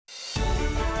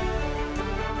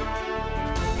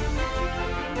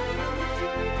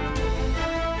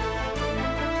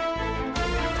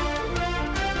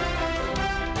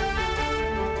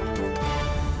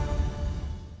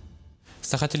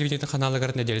Саха телевидениет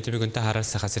каналыгар нэдиэлэ түмүгүн таһаарар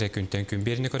сахасыра Күнтэн күн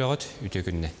биэрини көрөгөт үтө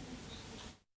күнне.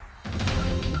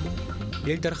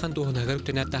 Элдархан туһунагар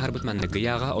үтөнәт таһарбыт манныгы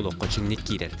яга олоққа чинник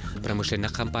кирер. Промышленный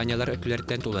компаниялар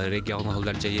өкүләрдән тулары регион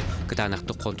холлар жайы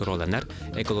кытанакты контролланар,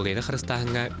 экологияны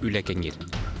хрыстаһынга үләкәңир.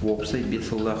 Вопсай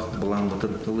бесыллах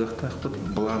буламытын тылыктахтык,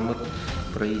 буламыт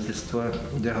правительство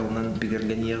жагынан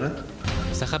бигергенега.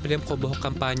 Саха билем холбоо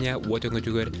компания уотөңө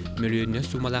түгөр миллионны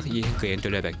сумалах иһин кыйын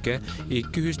төлөбәккә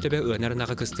 200 төбө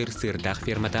ынарнага кыстыр сырдах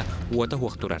фермада уота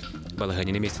хуактурар.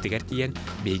 Балыгынын местигер тиен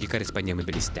беги корреспондент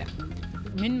билисте.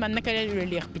 Мен манна калел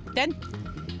үлелек биттен.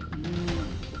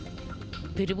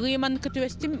 Перебгый манна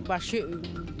көтөстим башы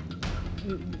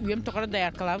үйем тоқара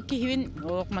даяркалап кихибин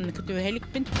олоқ манна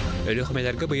көтөһеликпин.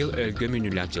 Өлөхмелерге быйыл өлгө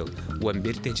мүнүләк жыл.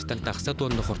 11 тенчтан такса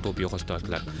тонны хортоп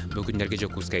йогостатлар. Бүгүннәргә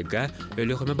жокускайга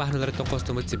өлөхмө бахналарын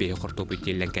костумы тибе хортоп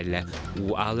ителлән келле.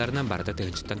 У аларынан барда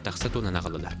тенчтан такса тоннан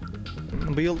агалылар.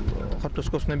 Быйыл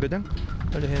хортоскосны беден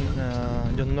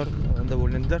өлөһен жоннор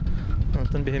довольндар.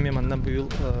 Антон бехеме мандан быйыл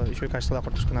еще качестволы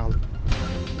хортосканы алды.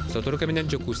 Соторука менен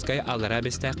жокускай алара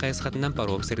бесте кайсхатынан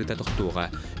паром сырыта токтууга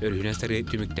өрүнө сыры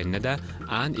түмүктенне да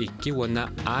ан 2 онна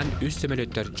ан 3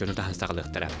 сөмөлөттөр жөнү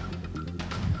тахансагылыктара.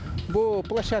 Бу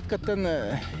площадкадан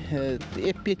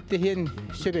эппеттеген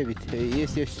сөбебит.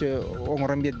 Если все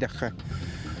оңорон бердекка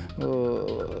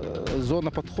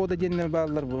зона подхода денне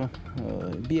баллар бу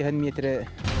 5 метр.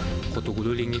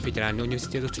 Хотугулу линги федеральный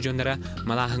университет студенттары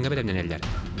малаханга белемненелер.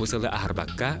 Бу сылы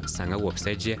ахарбакка саңа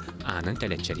вебсайт анын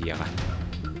талечерияга.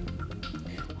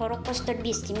 Хороккостор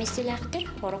 5 меселактыр,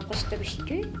 хороккостор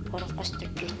 3, хороккостор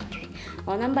 4.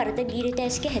 Онан барыда бири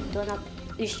тәске хетти она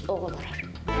 3 оголорор.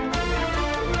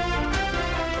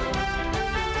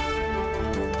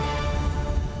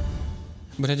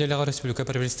 Бунаделяга республика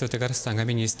правительствотыгар саңа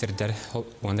министрдер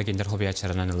онда гендер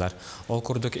хобиячарынанылар. Ол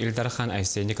курдук Илдархан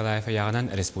Айсен Николаев ягынан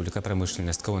республика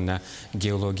промышленности онна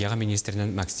геологияга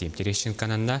министринен Максим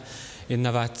Терещенкананна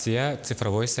инновация,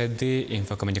 цифровой сайды,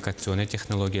 инфокоммуникационный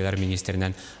технологиялар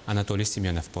министринен Анатолий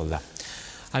Семенов болла.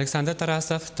 Александр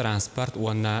Тарасов транспорт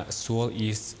онна суол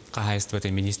из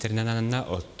кахайствоты министринен ананна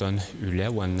оттон үле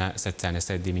онна социальный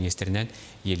сайды министринен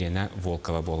Елена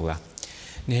Волкова болла.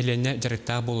 Нехеленне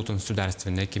жарыктаа болутун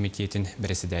Государственный комитетин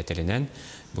председателинен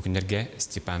бүгүнерге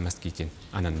Степан Москитин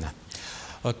ананна.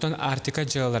 Оттон Артика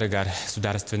жыларыгар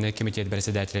Государственный комитет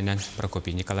председателинен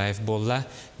Прокопий Николаев болла,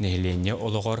 нехеленне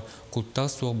ологор култтал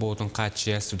суок болутун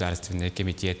качы Государственный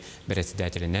комитет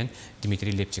председателинен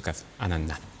Дмитрий Лепчиков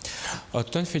ананна.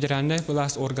 Оттон федеральный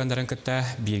власть органдарын кытта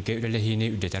бирге үлелехини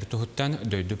үдетер тухуттан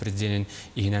дөйдү президентин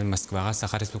ихинен Москвага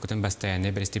Саха Республикатын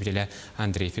бастаянный представителе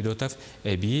Андрей Федотов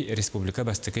эби республика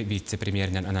бастыкы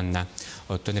вице-премьеринен ананна.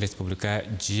 Оттон республика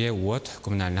ЖОТ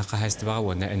коммунальный хозяйствага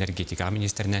онна энергетика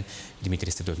министринен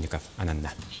Дмитрий Садовников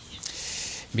ананна.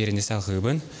 Биэрии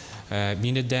салгыбын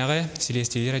Минеддәге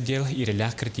Селестилер отдел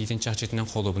ирелях кредитин чакчытынан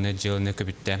холубуна жылыны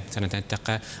көбүттә.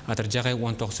 Санататтакка атыржагы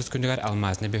 19 күнүгөр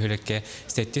алмазны бөхөлеккә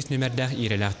 7 нөмердәге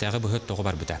ирелахтагы бөхөт тогы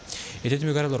бар бута. Эдет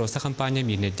мүгәр Лороса компания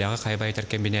Минеддәге хайбайтар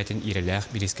комбинатын ирелях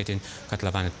билискетин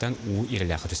катлаванаттан у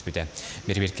ирелях төспүтә.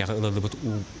 Берберкәгә ылылыбыт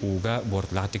уга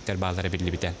бортлак тиктер баллары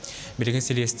биллибите. Билеген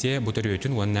Селестия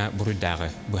бутөрөтүн онна бурудагы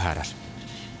бухарар.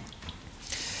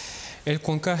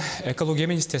 Элконка экология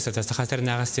министерството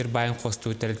сахасырнага сирбайын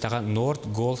костуу терилтага Норд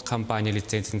Голд компания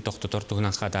лицензиясын токтотор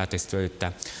тугунан када тестөйүттө.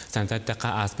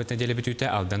 Сантаттакка аспытны делебитүүтө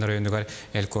Алдан районугар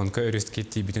Элконка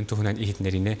өрүскетти бүтүн тугунан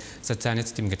ихитнерине социальный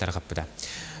системге таргаппыда.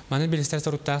 Манын билистер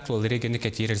соруттаак тулы регионы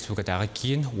кетир республикадагы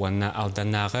кийин уанна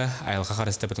Алданнагы айылга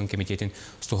карыстыбытын комитетин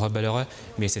суха бөлөгө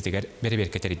месетигер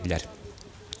береберке теридилер.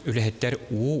 Үлехеттер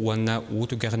уанна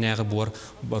түгәгенәге бор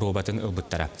робатын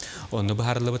ылбыттара. Онны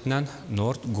бахарлыбытынан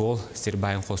Норд Гол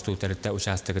сирбайын хостуу теритте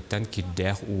участогыттан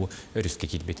киддәх өрүскә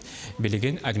килбит.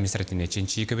 Билеген административный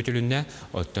ченчи көбөтүлүннә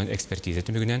оттон экспертиза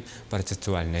түмүгүнән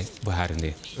процессуальный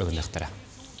бахарны ылынактара.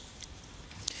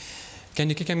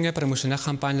 Кәнеке кемге промышленный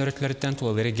компаниялар өтләрдән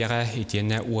тулы региога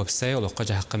итенне уапсай олоққа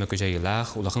жаққа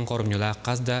мөкөжәйлах, улахын корумнюлах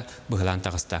казда быгылан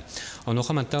тагыста. Оны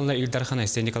командалла Илдархан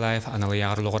Айсен Николаев аналы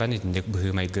ягырлыгыран итендек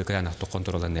быгымайгы кранахты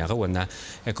контролыннагы онна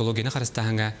экологияны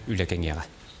харыстаһыңа үләкәңгәгә.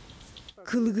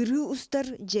 Кылгыры устар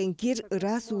женкер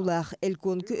ырас улах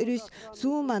элконку өрүс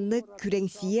сууманны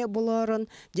күреңсие болорон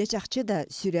жачакчы да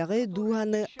сүрәгы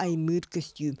дуаны аймыр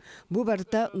көстүм. Бу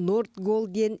барта Норд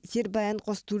Голден сирбаян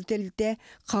костуртелте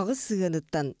кагыс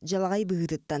сыгыныттан жалагай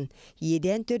быгырыттан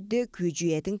еден төрдө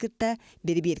күжүетин кытта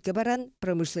берберке баран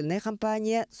промышленный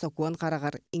компания сокуан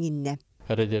карагар иңинне.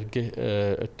 Әрәдерге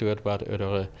өттүгөр бар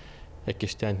өрөгө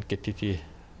экистен кетити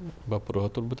бапыры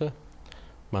турбута.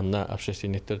 Манна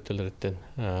общественниктер телереттен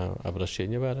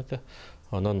обращение бар это.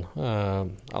 Onun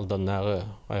aldannağı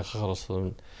ayakı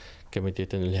karasının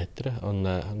комитетин үлһәттер,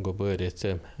 онна гобы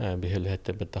рецем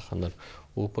бихелһәттер битаханар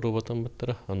у пробатан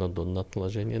биттер, ана доннат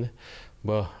ложениене.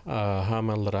 Ба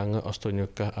хамаллараңы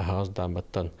остонюкка ахаз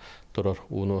дамбаттан турар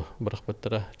уну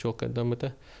бирахбаттара чокайдан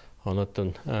бите.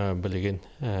 Онотон билеген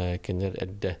кенер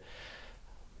әддә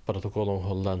протоколын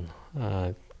холлан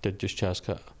төдүш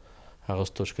часка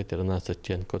агыстошка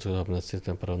 13 кодексна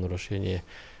систем правонарушение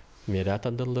мерят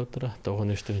адылдыра,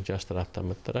 тогонуштын жаштараттан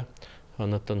биттер.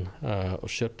 Онотон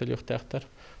ущербтел юктактар,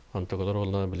 антоголор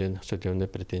олна билен сөдемне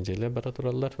претензиялар бара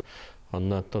тураллар.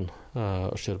 Оннан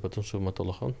ущербтын сумма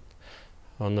толгон.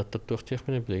 Оннан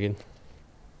тохтехмене билген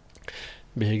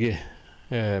беге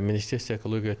Министерство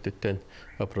экологии төттен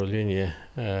управление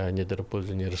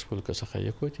недропользования Республика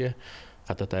Саха-Якутия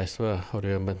кататайства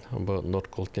орыйман бу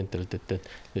Норколтен телтеттен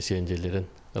лицензияларын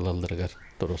алалдыргар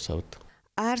турусабыт.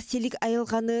 Арселик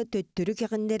айылғаны төттөрү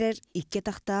кегендерер икке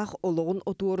тақтақ олығын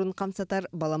отуорын қамсатар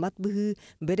баламат бұғы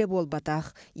бірі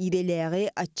болбатақ.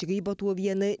 Иреләғі атчығы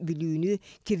батуабияны білүүні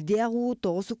кирдеағу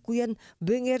тоғысық күйен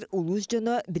бөңер улус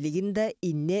жана білігінді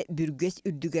инне бүргес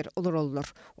үрдігер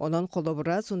олар. Онан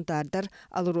қолабыра сұнтардар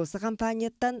алыросы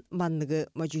компанияттан манныгы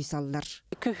мажуйсаллар.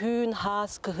 Күхін,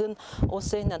 хас, күхін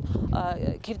осайнан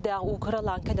кирдеағу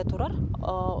қыралан кәлі тұрар.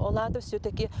 Олады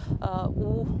сөтеки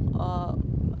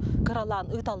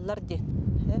кыралан ыталлар де.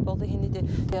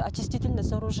 Очистительные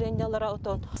сооружения,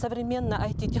 современная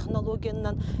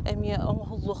IT-технологиянан эми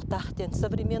оңғыллықтақтен,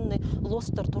 современный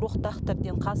лостар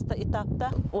тұрықтақтарден қаста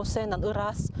этапта осайнан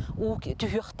ырас, ук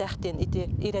түйіқтақтен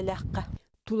иреләққа.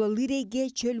 Тулалыреге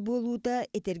чөл болууда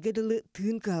этергедылы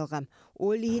тыын калгам.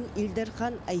 Олиhin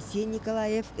Илдархан Айсен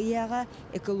Николаев ыяға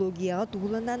экологияға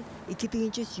туғыланан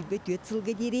 2-тыгынчы сүрбе төт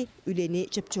сылға дері үлені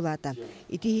чыпчулата.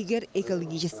 Итихигер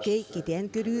экологический кетен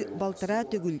көрі балтара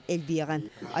төгіл әлбияған.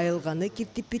 Айылғаны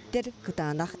киртиппіттер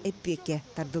кытанақ әппеке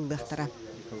тардылдықтыра.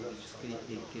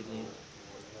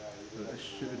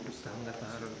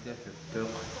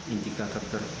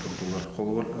 Индикатордар турдулар.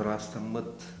 Холор растаммыт,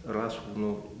 рас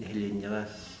уну эхленняга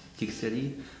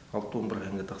тексери алтон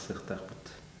бирганга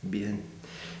таксыктакпыт. Бен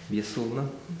бесылна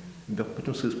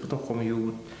бөкпүтүн сыспытын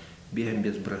комуюгут бен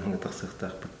без бирганга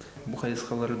таксыктакпыт. Бу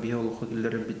хайскалары биологик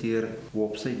илдер битер,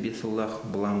 опсай бесыллах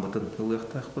буламбытын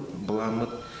ылыктакпыт. Буламыт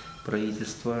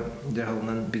правительство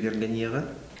жагынан бигергенияга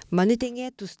Маны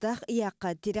теңе тустақ ияққа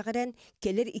терегерен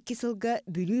келер 2 сылға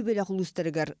бүлі бөлі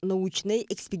құлыстырғар научный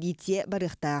экспедиция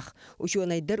барықтақ.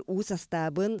 Ученайдар у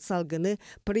составын салғыны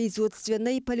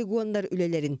производственный полигондар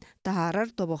үлелерін,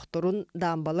 таһаарар тобоқторын,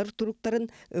 дамбалар тұруқтарын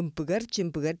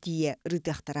ымпыгар-чымпыгар тие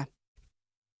рытақтара.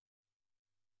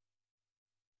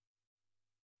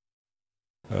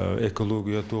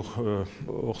 Экология тух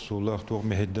оксулах тух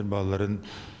мехеддер балларын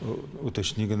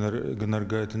утешни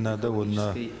генергайтына да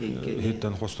онна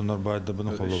хиттан хостонор байда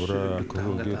бун холобра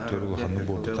экология турулханы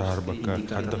болду таарбакка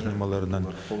каддахнималарынан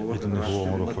этин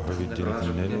хооморо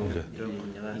хавиддилетинен эле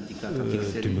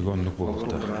түмүгүн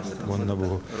болду. Онна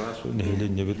бу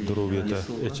нехиленне бит здоровьята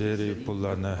эчери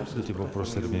пулларна эти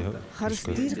вопростерми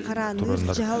харстыр караныр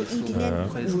жал идинен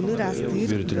уны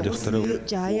растыр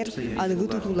жайыр аныгы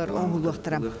тутулар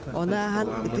оңгулуктара. Онахан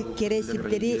ытык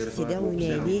кереситтери седе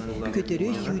уйнайни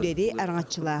көтөрү сүйрери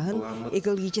араңатчылаһын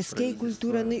экологический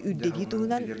культураны үрдеди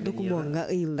туһунан документга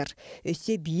ыйыллар.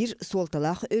 Өссө бир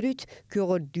солталах өрүт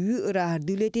көгөрдүү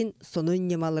ырардылетин сонун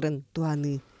немаларын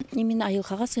туаны. Именно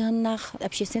айылхага сыгыннах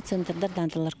общественный центрдар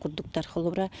дандалар курдуктар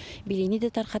холобра билини де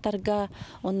тархатарга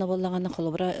онна боллаганы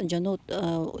холобра жано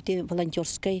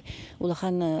волонтерской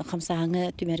улахан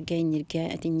хамсааңы түмергейнерге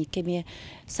атинникке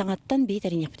саңаттан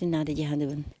бейтерин яптын нады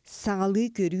жаһаныбын. Саңалы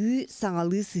көрүү,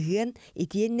 саңалы сыгын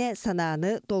этиенне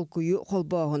сананы толкую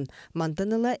холбоғын.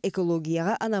 Мантаныла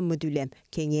экологияға анамы дүлем.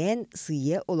 Кеңен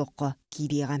сые олыққа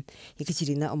кирияға.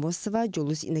 Екатерина Амосова,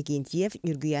 Жолус Иннокентьев,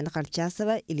 Нюргияна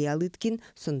Харчасова, Илья Лыткин,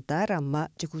 Сунта Рамма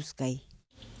Чекускай.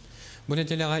 Бұл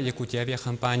неделяға Якутия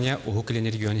авиакомпания Ухуклен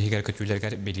регионы хигар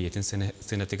көтүүлергер белиетін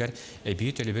сынатыгар әбей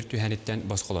төлібір түйәнеттен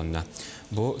басқолонна.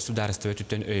 Бұл сударыстығы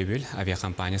түттен өйбіл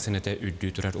авиакомпания сынаты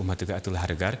үрді тұрар уматыға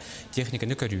атыларыгар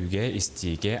техниканы көрүүге,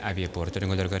 истиге, авиапорты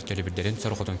рөңөлөргөр төлібірдерін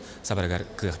сорғытын сабаргар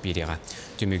кық береға.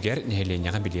 Түмігер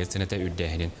нехеленеға билет сынаты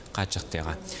үрдәхінен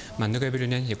қатшықтыға. Манны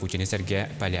көбілінен Якутияны сәрге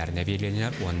полярны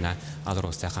авиаленер онна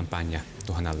алыроста компания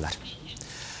туханаллар.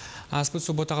 Аспыт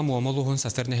субботаға муамалуғын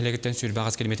састарны хелегеттен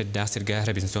сүлбағыз километрдәқ сірге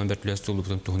Робинсон бәртілі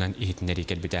сұлыбытын тұғынан ихетінері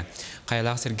келбіді.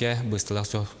 Қайлақ сірге бұстылақ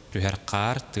соқ түхер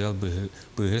қар, тыл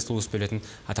бұғы сұлыс бөлетін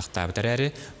атақтабытар әрі,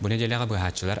 бұны делеға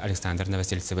бұғатшылар Александр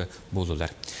Новосельцеві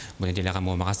болулар. Бұны делеға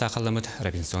муамаға сақаламыд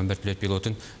Робинсон бәртілі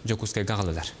пилотын Жокускайға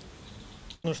қалылар.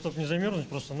 Чтобы не замерзнуть,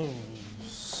 просто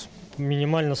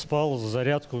минимально спал,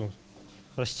 зарядку,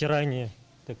 растирание,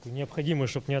 такую необходимую,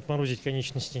 чтобы не отморозить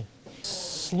конечности.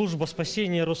 Служба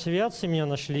спасения Росавиации меня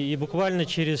нашли, и буквально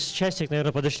через часик,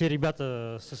 наверное, подошли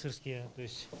ребята сссрские. То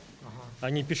есть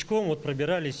они пешком вот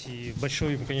пробирались, и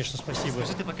большое им, конечно, спасибо.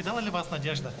 Скажите, покидала ли вас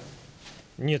надежда?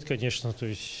 Нет, конечно, то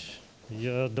есть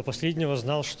я до последнего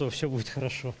знал, что все будет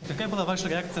хорошо. Какая была ваша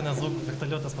реакция на звук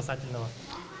вертолета спасательного?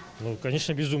 Ну,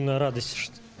 конечно, безумная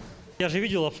радость. Я же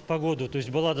видел погоду, то есть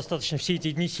была достаточно все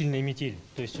эти дни сильная метель.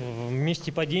 То есть в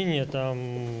месте падения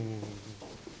там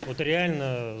вот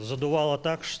реально задувало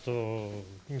так, что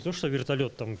не то что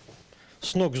вертолет, там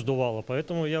с ног сдувало.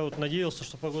 Поэтому я вот надеялся,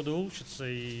 что погода улучшится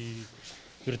и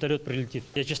вертолет прилетит.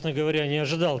 Я, честно говоря, не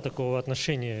ожидал такого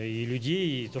отношения и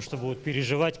людей, и то, что будут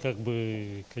переживать, как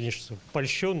бы, конечно,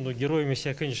 польщен, но героями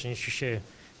себя, конечно, не ощущаю.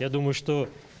 Я думаю, что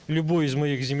любой из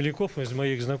моих земляков, из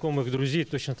моих знакомых, друзей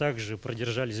точно так же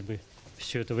продержались бы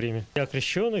все это время. Я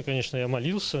крещеный, конечно, я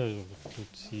молился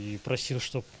и просил,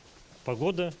 чтобы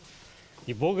погода,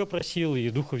 и Бога просил, и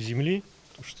духов земли.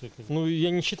 Что, ну,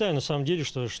 я не считаю, на самом деле,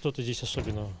 что что-то здесь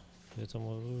особенного.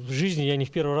 Поэтому в жизни я не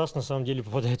в первый раз, на самом деле,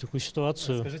 попадаю в такую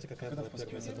ситуацию. Скажите, какая была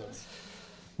первая ситуация?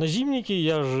 На зимнике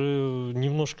я же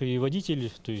немножко и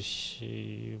водитель, то есть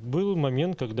и был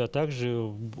момент, когда также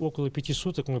около 5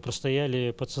 суток мы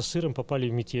простояли под Сосыром, попали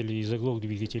в метель и заглох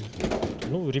двигатель.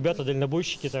 Ну,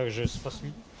 ребята-дальнобойщики также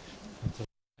спасли.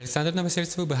 Александр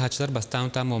Новосельцев бахачылар бастан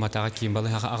там моматага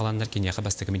кийимбалы агландар киняха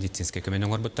бастыгы медицинский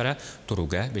көмөнөң орбуттара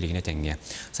туруга билигине теңне.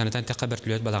 Санатан текка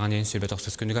бертүлөт балаганын сөйбөт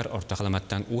оксус күнүгөр орта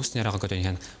каламаттан уус нерага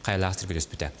көтөнген кайлаактыр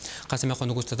билеспите. Касыма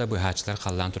конугустада бахачылар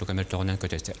каллан туруга мертөгөнөн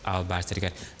көтөстө ал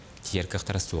барсыргер тиер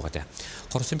кыктара сугата.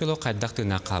 Корсун пило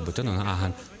кайдактына кабытын аны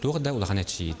ахан тугда улагана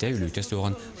чиите үлүтө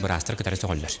суган брастыр кытары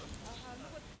соголлар.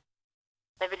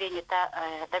 Давление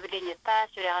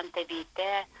сүреган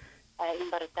табиите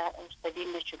имбарыта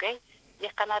стабильно чугай.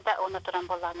 Канада оны туран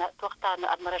боллана тоқтаны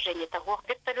обморожение того.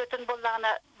 Вертолетын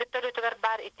боллана вертолетугар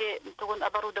бар ити тугун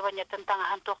оборудованиятын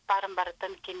таңахан тоқтарын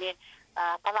барытын кини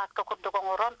палатка курдугон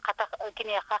орон ката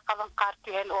кини калын кар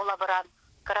түйен ола баран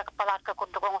кырак палатка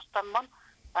курдугон устаммын.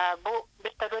 Бу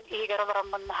вертолет игер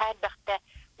олороммын хайбахта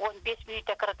 15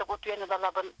 минутта кыраты утуен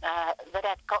улалабын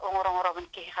зарядка оңорон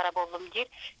ки хара болдум дир.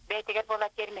 Бетигер бола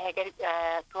термегер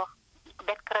тох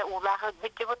беккре улахы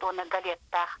видеот оны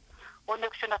галеттах. Оны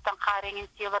күшөнөтөн кареңин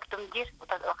сыйлырдым дир.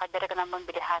 Кадерегенен мен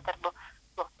биле хатыр бу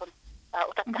лохпун.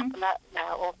 Утаттакына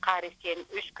ол каресен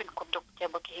 3 күн курдук те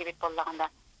бу кибит боллаганда.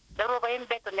 Даробайым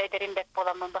бек недерим бек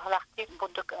боламын бахлакти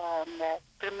будук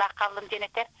тырна калын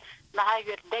денетер. Наха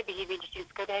йөрдө би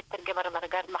медицинская дайтерге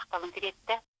бараларга макталын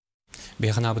тиретте.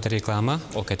 Бехана бу реклама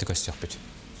ол кети көстөкпүт.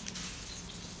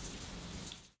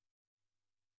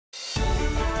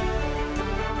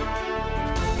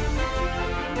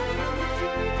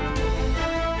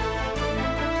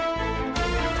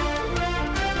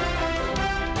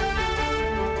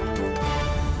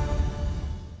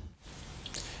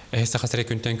 Сахасыры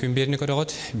күнтэн күн беріні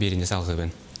көріғыт, беріні салғыбын.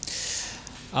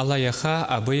 Аллаяха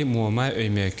абый муама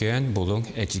өймөкөн, болуң,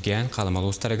 әчіген,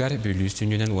 қаламалы ұстарығар бөлі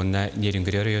сүнінен онына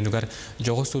нерингірі районығар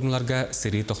жоғы судынларға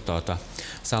сыры тоқтауыты.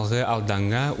 Салғы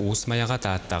алданға, уыс маяға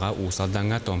тааттаға, уыс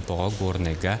алданға, томпоға,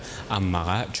 горныға,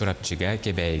 аммаға, чурапчыға,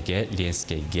 кебәйге,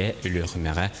 ленскейге,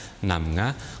 үліғімеға,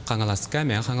 намға, қаңаласқа,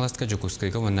 мән қаңаласқа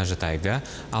жүкускайға онына жытайға,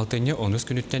 алтыны 10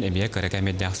 күніттен әмейе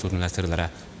көрекәмеддәқ судынла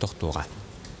сырлара тоқтуға.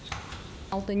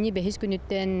 Алтыны 5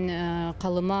 күнүттен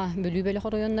калыма бөлүбөлө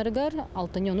районнарыгар,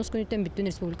 алтыны 10 күнүттен бүттүн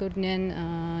республика өрүнөн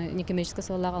некоммерческий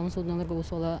салаларга алын судналарга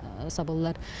усола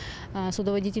сабыллар.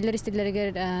 Судоводительдер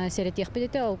истерлерге серет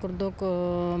яхпедете, ал курдук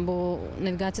бу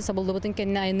навигация сабылдыбытын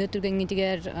кенне айны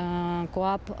түргөнгитигер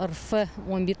КОАП РФ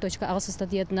 11.ага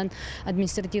статьятынан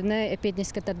административный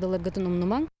эпетнеске тардыларгатын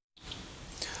умнумаң.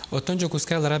 Оттон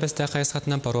жокускай ларабесте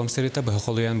кайсатынан паром сырыта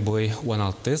бахолуян бой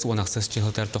 16-16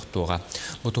 жылдар тоқтуға.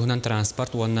 Бұтуғынан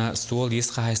транспорт уанна суол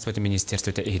ес қағайспаты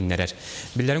министерстветі ехіннерер.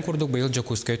 Білдерін күрдік байыл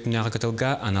жокускай түнняға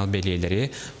қытылға анал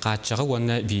белейлері қатшығы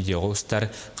уанна видеоға ұстар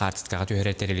қартыстаға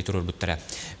түйіреттері тұрыр бұттара.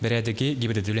 Бірәдігі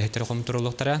гибридүлі әттері қом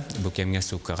тұрылықтара бұл кемге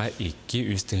суққаға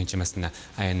 2-3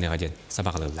 айынныға ден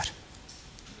сабағылылар.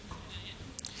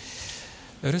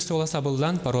 Өріс ола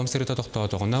сабылдан паром сырыта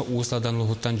тоқтауытығына уысладан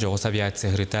лұғыттан жоғыс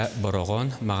авиация ғырыта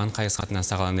бұрығын маған қайысқатынан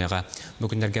сағаланыға.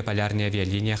 Бүгіндерге полярный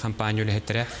авиалиния компания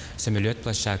өліхеттері сөмілет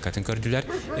площадкатын көрділер,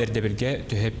 әрдебірге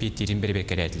түйіп бейтерін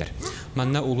бір-бір әділер.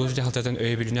 Манна улуыз жағылтатын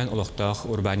өй білінен ұлықтақ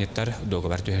урбаниттар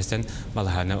доғыбар түйерсен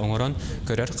балағаны оңырын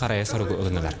көрір қарайы сұрғы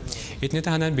ұлынылар. Етіне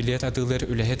тағынан билет атылыр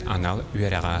үліхет анал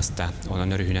үйераға аста.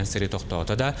 Онан өрігінен сыры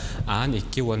тоқтауыты да аң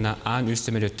 2 онна аң 3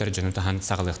 сөмілеттер жыны таған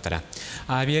сағылықтыра.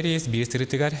 Авиарейс бір сыры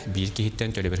Быытыгар бир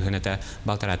кихиттен төлөбөр хыната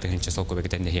балтараты хынча сол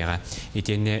көбөгетен нехига.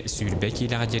 Итенне сүйрбе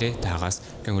килага жери тагас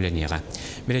көңүлөнега.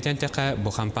 Билетен тека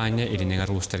бу компания иринегар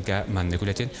улустарга манны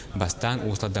күлетин бастан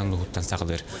уусладан лухуттан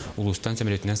сагылыр. Улустан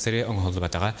семелетинен сыры оңголду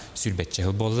батага сүрбетче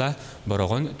хыл болла,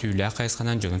 борогон түйүлө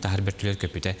кайсганан жонун тахар бертүлөр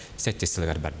көпүтө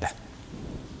сеттесилгар барды.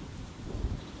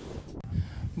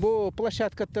 Бу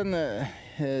площадкаттан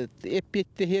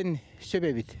эппеттеген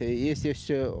сөбебит. Если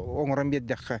все оңоран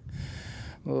бердекка.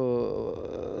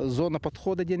 Зона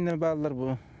подхода деннер баллар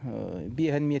бу.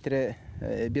 5 метр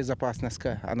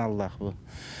безопасностька аналлах бу.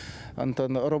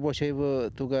 Антон рабочий бу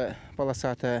туга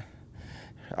полосата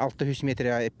 600 метр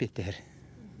эппеттер.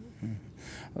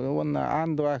 Онна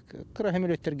андуа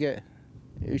крахемелеттерге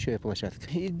 3 площадка.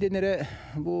 Идденере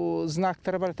бу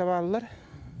знактар бар табаллар.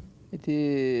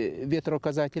 Эти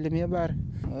ветроуказателями бар.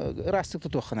 Растык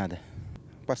тутух надо.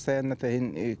 Постоянно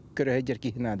тахин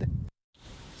көрөһөдер надо.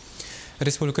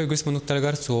 Республика үгіс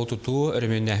мұнықтарғар суол тұту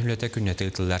өріменне әхмілеті күннеті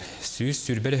ұтылар. Сүйіз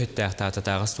сүрбелі өттәқті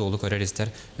ататағы суолы көрерістер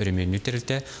өріменні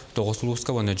үтірілті 9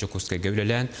 луысқа оны жүкусқа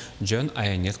гөвлелен жөн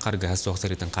айанет қарғаға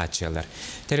соқсырытын қатшылар.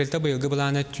 Тәрілті бұйылғы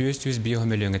бұланы 200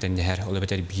 биохомелуңетін нәхер, олы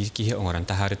бәтер бір кейі оңыран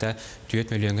тахарыта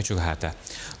 2 миллионға жүғаты.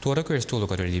 Туары көрісті олы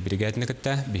көрелі бригадыны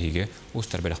күтті бігі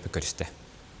ұстар бөліқ бір көрісті.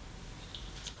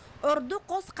 Орду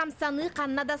қос қамсаны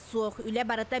қаннада соқ үлі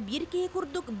барыта бір кей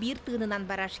күрдік бір тыңынан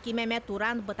бараш кемеме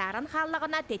туран бұтарын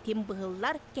қаллағына тетім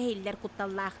бұғыллар, кәйілдер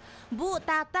құтталлақ. Бұ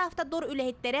таақта автодор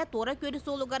үләйттері тора көріс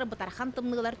олығар бұтархан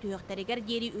тымнығылар түйіқтерігер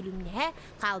дері үлімнеге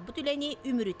қалбыт үләне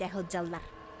үміріті ғылжаллар.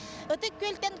 Ötük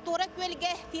költen tora kölge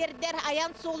terder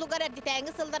ayan soğulugar erditəңi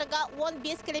sıllarga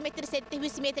 15 km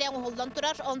 700 metre oğuldan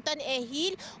turar. Ondan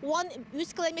ehil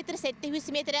 100 km 700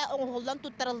 metre oğuldan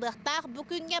tuttarıldığıqtaq.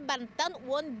 Bugünge barıntan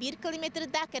 11 km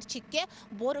da kerçikke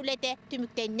bor ülete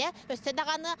tümüktenne öste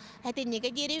dağanı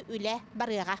hətenege deri üle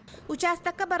barıға.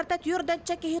 Uçastakka barıta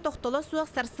tüyordança kehi toxtolo suaq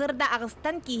sarsırda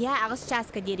ağıstan kihe ağız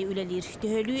çaska deri ülelir.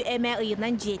 Tühölü eme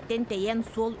ıyınan jetten teyen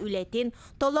sol ületin.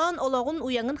 Tolon oloğun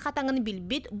uyanın xatаңын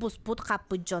bilbit busput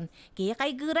kapı John. Kehi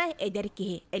kaygıra eder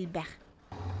kehi elbək.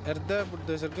 Erdə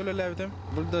buldozer gölələvdim.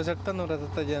 Buldozerdən orada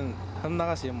tajan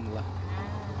hamnağa siyamla.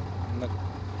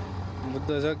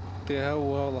 Buldozer teha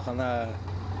uğalı xana.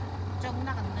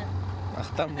 Çoğuna qandı.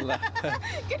 Axtamla.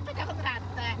 Kirpi çağın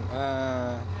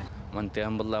rahatta.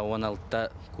 Mantığın bulla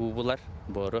 16'da kubular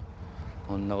boru.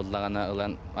 Onunla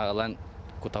ollağına ağılan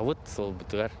kutavut sol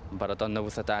butugar. Barata onunla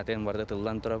bu sataten barda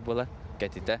tıllan turab bolar.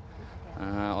 Ketite.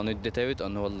 Onu detevit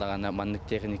onu ollağına manlık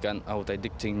teknikan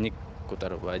avtaydık çingnik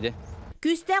kutarıb adı.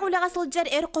 Küstəq ulağa sılcar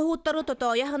qohutları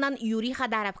totoyahınan yuri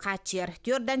xadarab qaçır.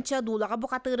 Tüyordança dulağa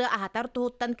buqatırı ahatar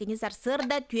tohuttan kini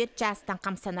sarsırda tüyet çastan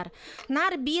qamsanar.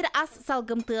 Nar bir as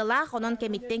salgımtığılaq onun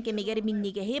kemitten kemiger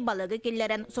minnigehi balığı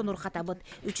kelleren sonur xatabıd.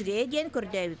 Üçgeye diyen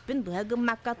kördöbüppün бұға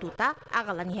gımmakka tuta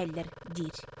ağalan yeller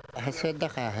dir. Hasırda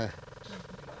qağı.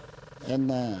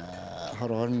 Enna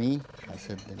horor min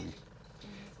hasırda min.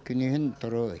 Күнүгүн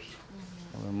турой.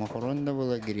 Макарон да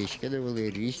була, гречка да була,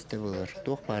 рис да була,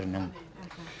 тоқ барнам.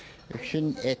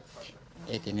 Үкшін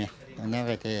этіне.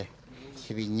 Онағы те,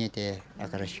 себинне те,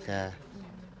 акарашка.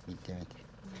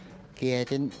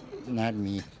 Кейетін нар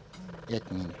мин,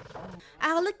 эт мин.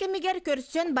 Ağılık kemiger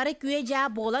körsön bari küye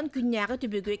jağı boğulan künyağı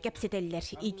tübügü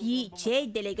kepseteller. İti,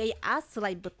 çey, delegey az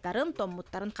sılaybıtların,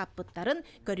 tommutların, kapıtların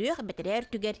körüyük beterer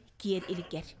tüger kiyer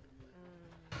iliger.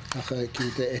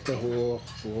 Kita ete ho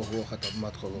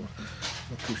khatammat kholo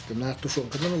kustamar tushon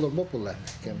kanan olur popular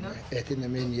kem etine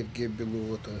men yerge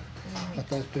bilut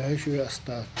ata tuhashu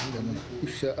asta yani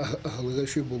üsse ahlıga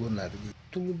şu bulunar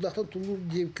tuludaktan tulur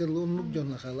diye kerlonluk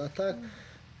jonna khala ata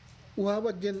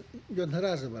uhabat jon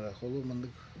harazı bara kholo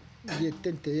mandık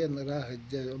yetten teyen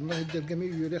rahajja onlar hejjergemi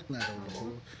yürek nara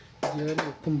kholo yani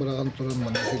kumbaragan turun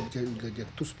mandık hejjer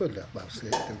tuspölle bahse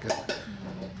tergen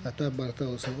ata barta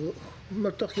olsa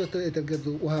مرتاح يتجد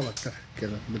وها أكتر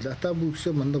كذا بدل أتابو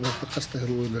شو من دبر قصته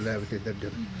هو ولا لا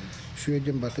بتدرجن شو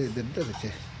يجمع بتي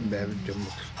درجة بعد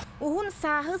جمع Uhun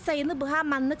sahı sayını бұға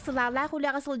manlık sılalaq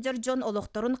ulağı sılcar John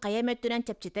oloqtorun qayamettünen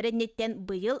çepçetere netten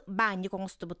bıyıl bağını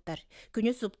konustu buttar.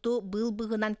 Күні suptu bıl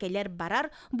bığınan keler barar,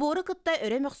 boru kıtta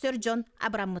öremöksör John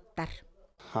abramıttar.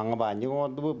 Hangi bağını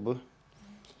oldu bu?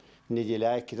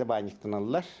 Nedile kite bağınıktan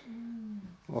alırlar.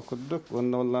 Okuduk,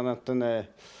 ondan sonra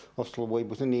Oslo boy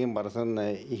bütün neyin barasın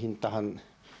ihin tahan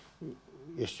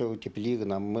yaşo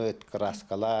tipliğine mıt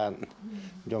kraskalan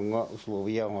jonga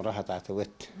Oslo'ya on rahat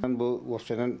atıvet. Bu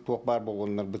Oslo'nun tokbar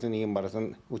boğunlar bütün neyin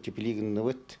barasın o tipliğine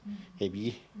nıvet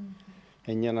hebi.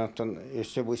 Enyanatın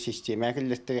yaşo bu sisteme 嗯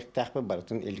akıllıkta yaktak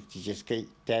barasın elektriğe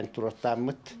ten turatan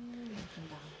mıt.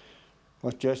 嗯 Ata bu yükselen tokbar boğunlar bütün neyin barasın o tipliğine nıvet hebi. Enyanatın yaşo bu sisteme akıllıkta yaktak barasın elektriğe ten turatan mıt. 嗯 Akıllıkta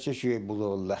Отчасти шуй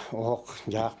булуолла. Ох,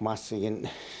 жақ массыгын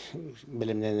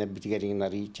билимнен битигерин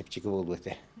ари чепчики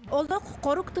болбыты. Олдық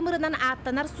қорук тымырынан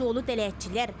аттанар солу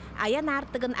тәләтчілер, аян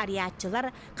артығын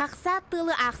ариатчылар, қақса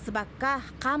тылы ақсыбаққа,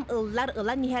 қам ыллар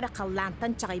ылан нехері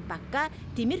қаллантан чағайбаққа,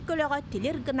 темір көліға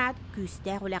телер гынат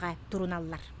күйісті ғылаға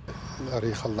тұруналар.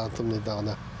 Ари қаллантым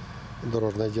недағына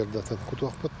дұрорна жердетін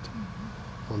күтуақ бұд,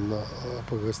 онына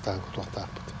пығыстан күтуақтақ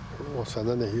бұд.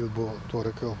 Осана нәхил бұл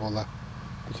торы көл бола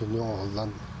бүтінен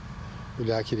оғылдан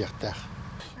үлі керектәқ.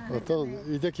 Отын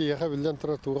үйде кейеға білден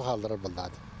тұра туғы қалдырар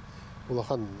бұлдады.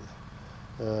 Улахан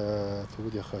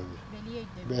туғы деқа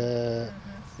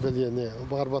білгені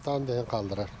бағарбатан дейін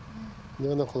қалдырар.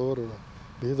 Негені құлғыр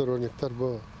бейдір өрнектер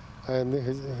бұл айынны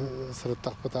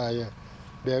сұрыттақ бұт айы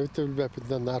бәуітті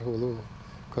білбәпілден нар олу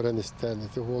көрен істен,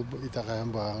 ол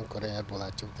итағайын бағын көрен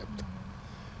болачым депті.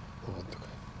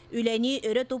 Үләни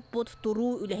өрі тұппұт,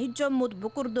 тұру, үләхи жоммұт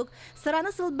бұқырдық,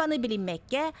 сыраны сылбаны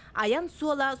білінмәкке, аян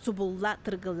суала субулла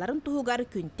тырғылларын тұғығар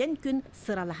күнтен күн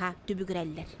сыралаға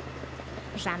түбігірәлілер.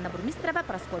 Жанна Бурмистрова,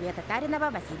 Прасковья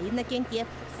Татаринова, Василий Кентьев,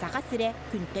 Саға сіре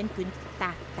күнтен күн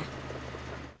таатта.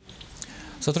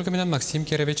 Сотрукаменен Максим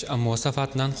Керевич Амосов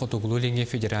атынан Хотугулу Ленге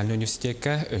Федеральный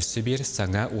университетке өссі бір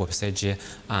саңа уапсайджи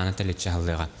аны тәлетчі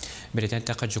ғалыға. Бірден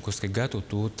тақы жүкускіға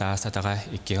тұту тасатаға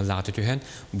 2 ғылаға түтіген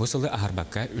бұсылы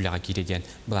ағарбаққа үліға кейдеден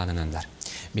бұланынандар.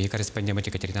 Бей корреспондент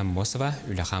Екатерина Амосова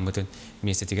үлі қамытын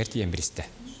месетігер тиен бірісті.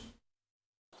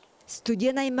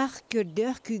 Студент аймақ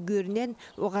көрдіқ күйгөрінен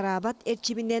оғарабат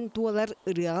әрчімінен туалар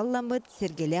ұрығалламыд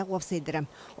сергелек уапсайдырам.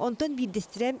 Онтан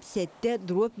білдістірем сәтті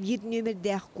дроп 1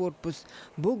 нөмірдәқ корпус.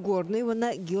 Бұл горный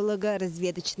оны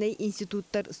геолого-разведочный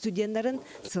институттар студенттарын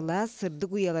сыла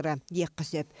сырдық уялара дек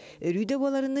қысып. Үрүйді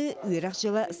боларыны үйрақ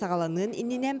жылы сағаланын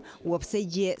иненем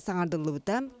уапсайджи саңардылы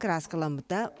бұтам,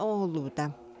 краскаламыта, оңғылы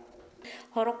бұтам.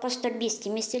 Хороккостор 5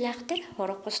 местелектер,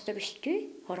 хороккостор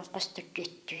 3, хороккостор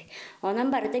 4. Онан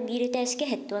барда биэрии тәске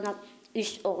хетті ona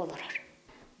 3 оғылырар.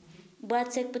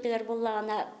 Батсек бұтығар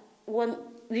болағына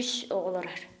 3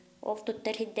 оғылырар. Ол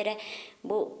тұттар хиддері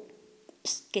бұл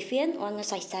кефен оны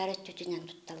сайсары түтінен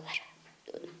тұтталар.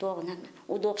 Тоғынан,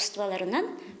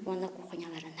 удобстваларынан, оны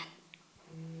кухняларынан.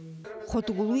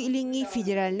 Хотугулу Иленги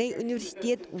Федеральный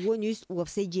университет 13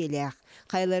 уапсайджелях.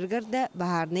 Қайларғарда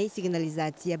бағарнай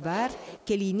сигнализация бар,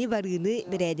 келini барыны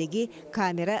бірәдегі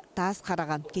камера тас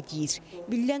қараған кетейір.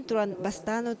 Білден тұран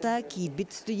бастан ота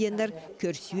кейбіт студенттер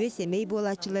көрсуе семей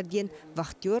болачылар ден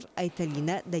вахтер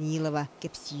Айталина Данилова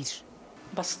кепсейір.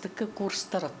 Бастықы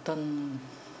курстар аттан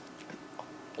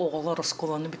оғылар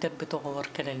ұсколаны бітер-біт оғылар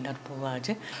кәлелер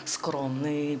болады.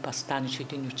 Скромный, бастан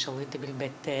үшетін үтшылы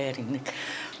дебілбеттер,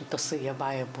 тосыя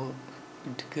бая бұл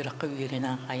дүкірақы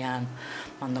үйренен қаян,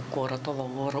 манда қора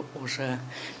толығыр уже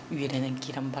үйренен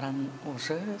керен баран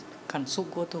уже к концу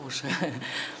года уже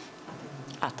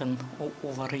атын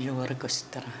олары-елары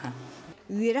көстір.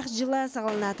 Үйерақ жыла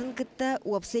сағалынатын кітті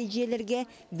уапсайджелерге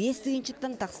 5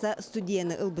 түйіншіттен тақса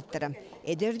студияны ұлбыттырам.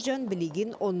 Эдер жон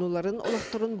білеген оннуларын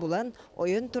олықтырын бұлан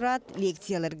ойын тұрат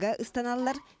лекцияларға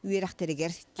ұстаналар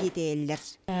үйерақтерігер тетеелілер.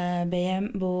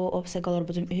 Бәйім бұл опсайгалар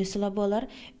бұдым үйесіла болар.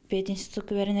 Бет институт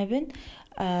көверінебін.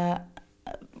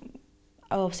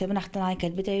 Опсайбын ақтан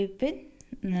айкәл біт әйіппін.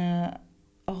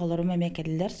 Оғыларым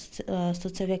әмекәлілер.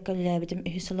 Студсовеккәлілер бітім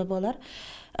үйесіла болар.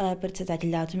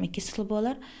 Председателятым 2 сылы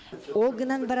болар. Ол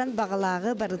гынан баран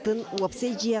бағалағы барытын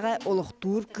уапсайджияға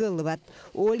олықтуыр кылыбат.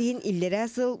 Ол ең иллері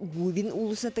асыл губин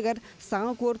улысатығар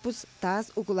саңа корпус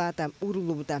тас ұқылатам,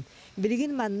 ұрылыбытам.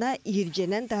 Білген манна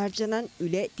ирженен тағаржанан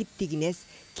үлі типтігінес.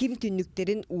 Ким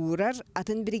түнніктерін уырар,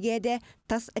 атын біргеде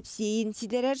тас әпсейін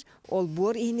сидерер, ол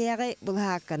бор енеяғы бұл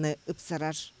хаққаны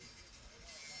ұпсарар.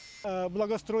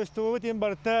 Благоустройство өтен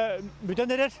барыта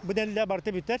бүтен әрер, бүденлі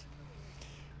барыта бүтер.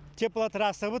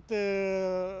 Теплотрасса вот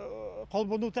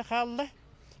колбонута халла.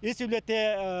 Если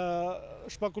улете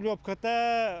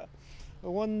шпаклёвката,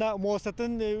 он на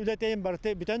мостатын улетейн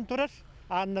барты бүтен турар.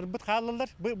 Аннар бит халлалар,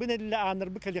 бинелле аннар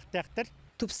бит коллектектер.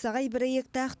 Тупсагай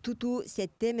проекттах туту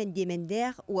сетте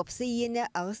мендемендех уапсы иене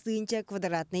агыс тыынча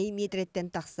квадратный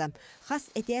метреттен тақсам. Хас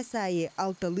эте сайы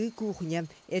алтылы кухням,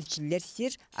 эрчиллер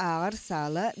сир ағар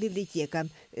сала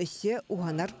библиотекам, өссө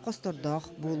уханар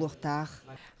қостордоқ болуқтақ.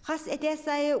 Хас эте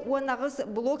сайы уанағыз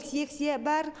блок секция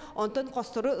бар, онтон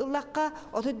қостору ыллаққа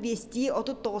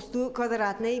 35-39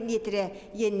 квадратный метре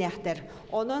еннәқтір.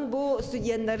 Онын бұл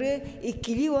студенттары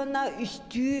 2 онна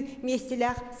үсті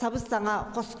местелях сабыз саңа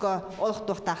қосқа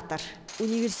олықтоқтақтыр.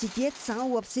 Университет саңа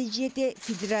уапсайджеті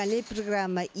федеральный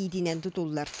программа идинен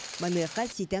тұтулар. Маныға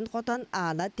сетен қотан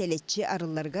ана тәлетчі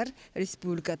арыларғар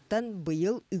республикаттан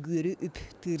бұйыл үгірі үп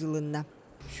тырылынна.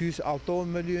 160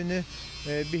 milyonu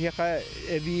biheka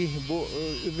evi bu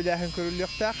übülähen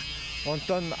körülüktaq.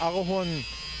 Ondan 10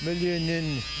 milyonun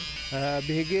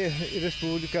bihege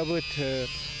respublika bit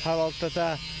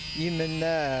halaltata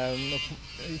именно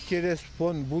через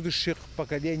фонд будущих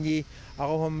поколений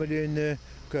 10 milyonu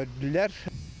kördüler.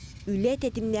 Үле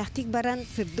тетимнәхтик баран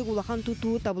сырдык улахан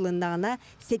тутуу табылындагына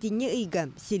сетинне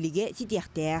ыйгам селиге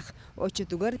ситяхтах.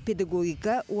 Очутугар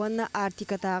педагогика уанна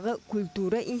артикатагы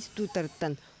культура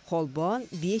институттарыттан холбон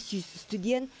 500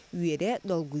 студент үйере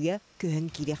долгуя көһөн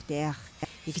кирехтах.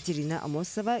 Екатерина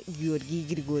Амосова, Георгий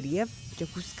Григорьев,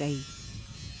 Чакускай.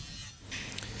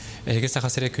 Эге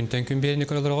сахасыра күнтэн күн берini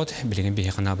көрөлөргөт билеген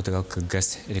бие канабытыгал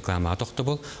кыггас рекламага токто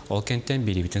бол ол кенттен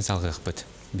билибитин салгыгыппыт.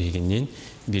 Бигеннен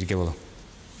бирге болу.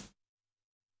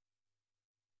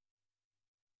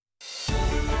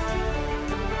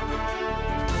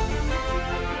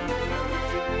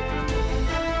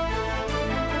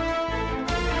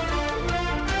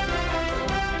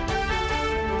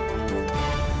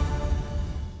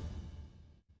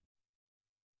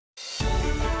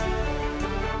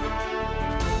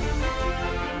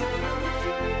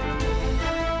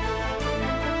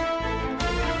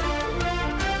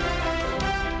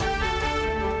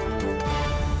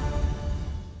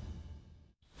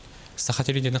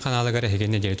 Сахателиден каналыгар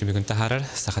эгенне жери түмүгүн таһаарар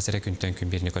сахасыра күнтэн күн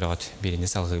берини көрөгөт берини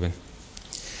салгыбын.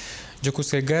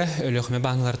 Жокускайга өлөкмө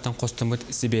баанылардан костумут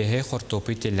сибеhe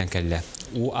хортопу теллен келле.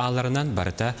 У ааларынан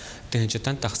барыта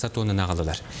тыгынчытан такса тонын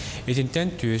агалылар.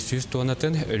 Этинтен 200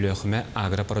 тоннатын өлөкмө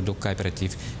агропродукт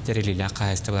кооператив терилиле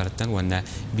кайыстылардан уанна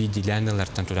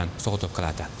бидилянылардан туран соготоп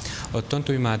калады. Оттон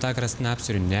туймада аграснап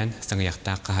сүрүннен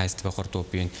саңыякта кайыстыба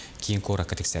хортопуйун кийин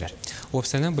коракка тексерер.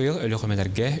 Опсанын быйыл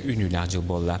өлөкмөлөргө үнүлө жыл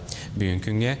болла.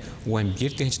 Бүгүнкү күнгө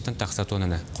 11 тыгынчытан такса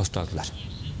тонуны костолдулар.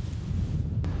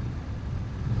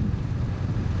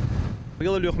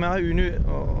 Быйыл өлөкмөга үнү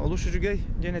олуш жүгөй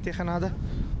женети ханада.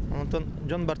 Онтон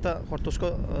жон барта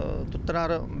хортоско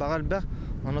туттарары багалбак.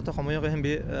 Онота комойго hem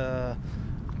bir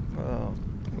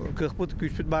кыхпут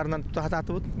күчпүт барынан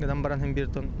тутататыбыт. Гедан баран hem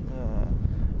bir ton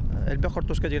элбе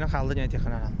хортоско жена халды женети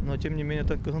ханада. Но тем не менее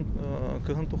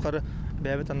кыхын тухары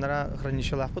бәбет аннара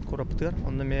хранишалакпыт, корапыттыр.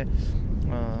 Онда ме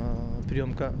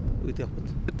приемка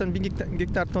ытыпыт. Биттен 1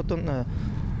 гектар тон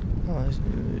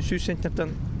 100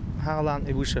 центнерден хагалан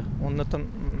и выше. Оннан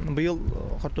быйыл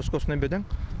картошкасына беден,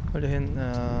 олеген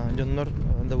жоннор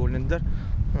довольныдар.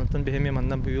 Онтан бехеме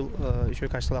мандан быйыл еще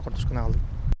качестволы картошканы алды.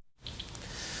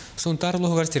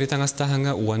 Сунтарлыгар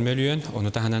теритаңастаханга 10 миллион,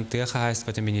 оны таханан тыга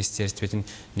хаспаты министерствотын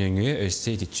нөңүе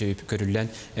өссө итичи көрүлгөн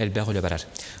элбе гөлө барар.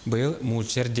 Быйыл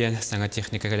мулчерден саңа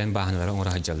техника келен баһаналары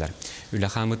оңрахажалар. Үле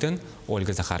хамытын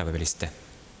Ольга Захарова билисти.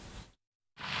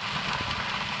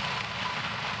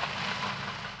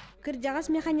 Кыржагас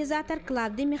механизатор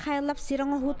Клавдий Михайлов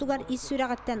сираңа хутугар ис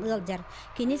сүрәгәттән ылҗар.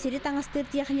 Кене сири таңастыр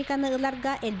техниканы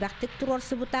ыларга элбәктик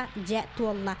турорсыбыта жә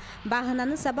туолла.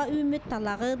 Багынаны саба үмүт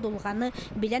талагы дулганы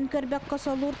билен көрбәк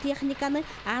косолур техниканы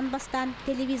анбастан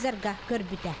телевизорга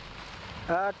көрбүтә.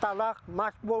 Талак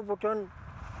мас болбутун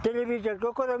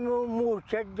телевизорга көрөмү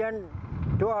мулчедден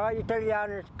туа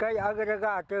итальянскай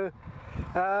агрегаты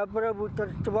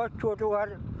пробутер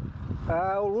чотугар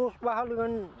улус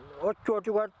бахалыгын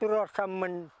отчетугар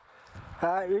турорсаммын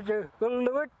иде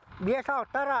кыллыбыт 5-6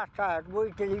 тараса бу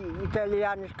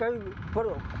итальянскай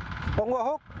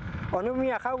оңохок ону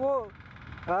мияка бу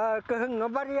кыһыңга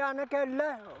барыяна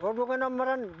келле олуган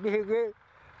амаран биге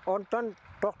онтон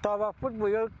токтабаппыт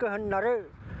быйыл кыһыннары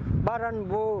баран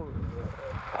бу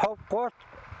хопкос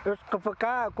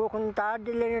КПК кухунта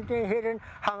диленете херен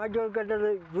хаңа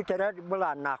жолгадалы бутерар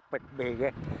буланнакпыт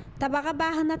биге. Табага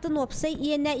баһынатын опсай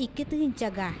иене 2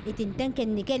 тыгынчага, этинтен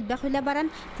кенникел бахүле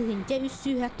баран тыгынча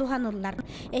үссүһә туханыллар.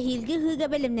 Эхилге хыга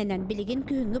белемненен билеген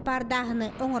күңгү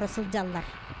пардахыны оңоросыл жаллар.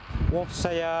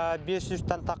 Опсая 500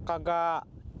 таккага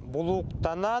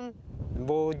булуктанан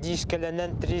бу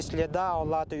дискеленен 3 следа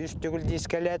олаты үстүгүл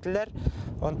дискелетлер.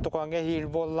 Онтуканга хил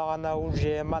боллагана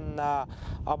уже манна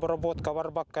обработка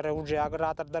барбаккара уже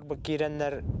агратордар бу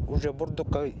киреннер уже бурдук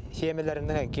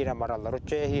хемелеринен кире мараллар.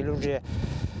 Уче хил уже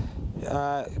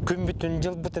күн бүтүн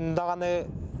жыл бүтүндаганы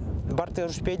барты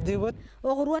успейди бут.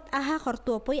 Огруат аха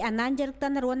хортопой анан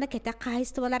жарыктан ронда кете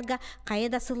кайыстыбаларга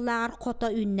кайда сыллаар кото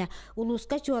үнне.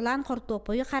 Улуска чолан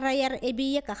хортопой караяр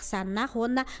эбие каксанна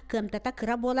хонна кымтата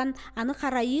кыра болан аны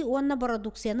карайы онна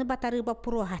продукцияны батарыба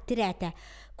проха тирәтә.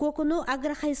 Кокуну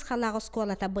агрохайс халагы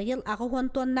сколата быйыл агы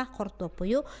тонна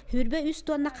хортопою хүрбе 3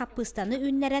 тонна капыстаны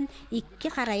үннерен 2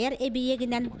 караяр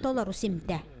эбиегинен толору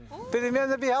симте.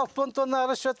 Примерно 6 тонна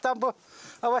расчеттан бу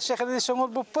авашехне соңол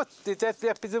бу пот дитет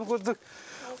япидим курдук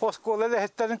осколеле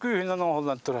хеттен күйүнөн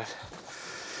оңолдан турар.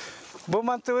 Бу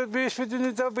мантыбы беш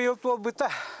бүтүнүдө быйыл толбута.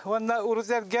 Онна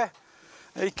урузерге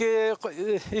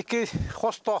iki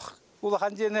хостох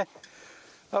улахан жene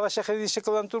авашахыды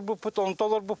шоколантур буппут,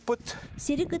 онтолор буппут.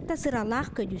 Сиригытта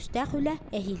сыралах көдүстәх үлә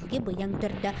әһилге быяң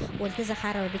төрдө. Ольга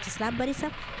Захарова, Вячеслав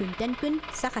Борисов, Күнтэн күн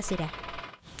сахасыра.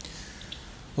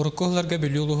 Урукколларга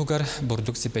бүлүүлугугар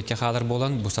бурдук сипекке халар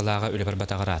болан бусалага үлебер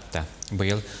батагар атта.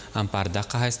 Быйыл ампарда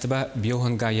кахайстыба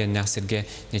биохонга яннахсирге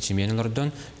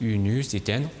нечименлордон үйнүс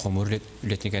итен комур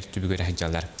үлетнигер түбүгөр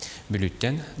хаҗалар.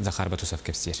 Бүлүттен Захар Батусов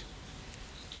кепсир.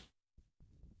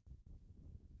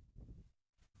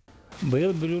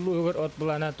 Быйыл бүлүүлугугар от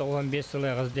булана 95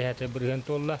 сылыгыз дехете бирген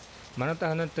толла. Мана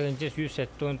тахынан тыгынча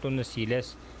 170 тонна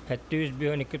силес,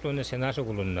 712 тонна сенаш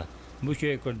угулунна. Бу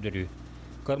чөй көрдүрүү.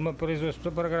 Кормопроизводство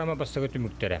программа бастығы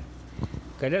түміктері.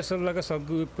 Кәлер сыллағы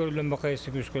салғы өпкөрілін бақайсы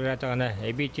күскөлі атағына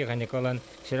әбейті ғаникалан,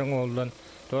 сирің олдан,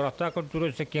 торақта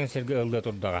күртүрөсі кеңсерге ылды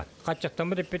тұрдаға.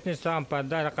 Қатшақтамы репетіне саған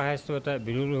парда арақа хайстывата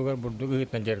бүліл өғар бұрдығы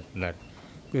ғытна жарықтынар.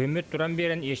 Көйімет тұран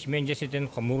берін ешмен жесетін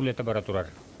қамурлеті бара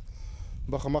тұрар.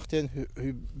 Бақымақтен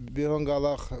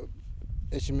бейонғалақ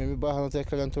ешімемі бағаны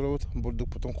тәкілен тұрауыд,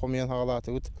 бұрдық бұтын қомиян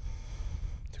ағалаты ұд.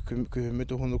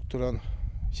 Көйімет ұғынық тұран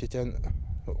сетен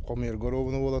Комер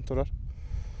горовны болан турар.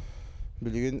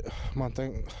 Билген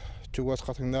мантан чугас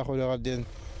катыңда хоягарден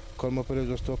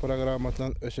кормопроизводство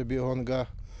программасынан өсө биохонга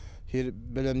хир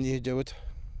белемни жабыт.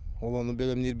 Олону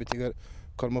белемнир битигер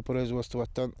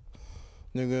кормопроизводствоттан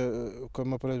неге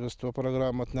кормопроизводство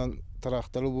программасынан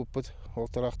тарахтар буппут. Ол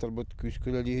тарахтар бут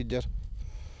күскөлөли жер.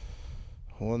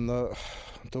 Онна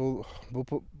тол бу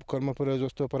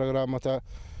кормопроизводство программата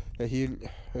хир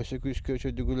өсө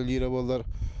күскөчө дүгүлөлире болдар.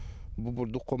 Bu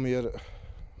burduk komyer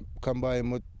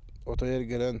kambayımı otoyer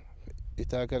gelen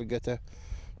itakar gete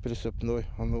pristupnoy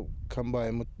onu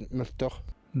kambayımı mültök.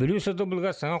 Бүлүү сыды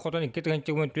булга саңа котон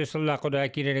 2-2 сылла кода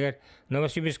кирергер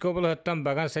Новосибирск областан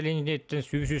баган салинеттен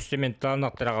сүйүсүстемен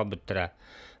талнактыра буттыра.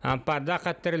 Ампарда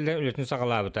каттырылды үлөтүн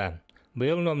сагалабыта.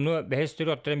 Быйыл номну бехестер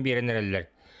оттырын беренерлер.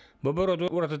 Бу бороду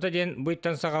уратата ден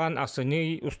буйттан сагалан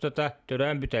аксыны устата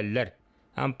төрөн бүтеллер.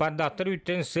 Ампардақтыр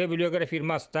үттен сы бүлөгер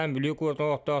фирмастан бүлөг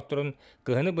куртун оқтоқтырын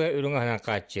кыхыны бұға үрің ғанан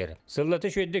қатчер. Сыллаты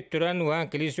шөйдік түран уған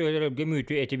келесі өлерілге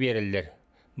мүйту әті берілдер.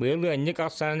 Бұйылы әннік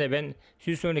ақсанын әбен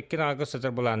 112 ағы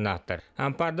сытыр бұланын ақтыр.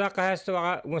 Ампарда қағасты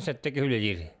ваға 17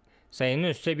 хүледер.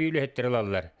 Сайыны үсті бейлі әттіріл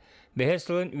алылар. Бәхес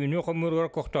сылын үйні қомырғар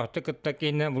қоқтақты қытта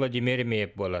кейінен Владимир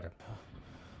Мейіп болар.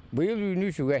 Бұйыл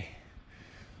үйні сүгәй.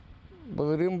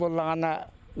 Бұлырын болағана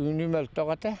үйні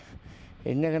мөлтоғаты.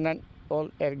 Еннегінен ol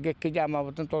erkek jama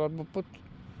butun tolar buput.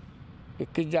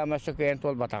 2 jaması kıyan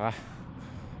tol batağa.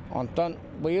 Ondan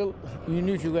bu yıl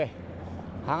yünü süge.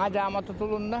 Hanga jama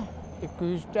tutulunda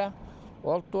 200'te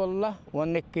ol tolla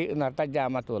 12 narta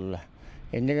jama tolla.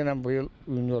 Endegenen bu yıl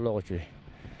yünü oloğuçu.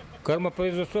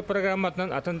 Кормопроизводство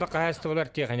программатынан атында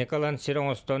қағастывалар техникалан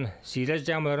сираңостон, силес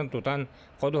жамаларын тутан,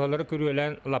 қодуғалары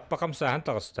көруелен лаппа қамсахан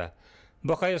тағысты.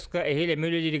 Бұл қайысқа әхел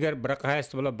әмөледерігер бір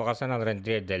қағастывала бағасан алырын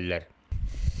дәрделілер.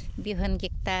 1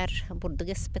 гектар бурдук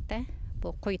эспите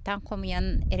бу койтан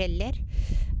комуян эреллер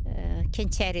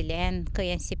кенчерилен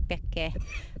кыян сиппекке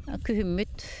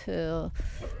күһүммүт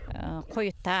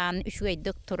койтан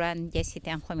үчгөйдүк туран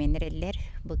жеситен комуян эреллер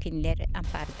бу кинилер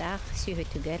ампарда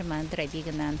сүйөтүгөр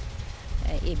мандрабигынан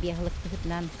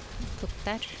эбиялыктынан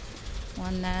туктар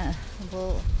она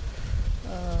бу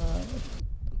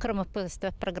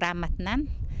кормопроизводство программатынан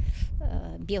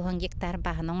 1 гектар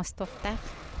багынан стоктак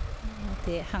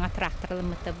Ханга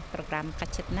тракторлымыты программа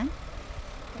качытынан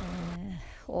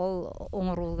ол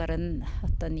оңыруларын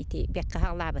оттан ити бекка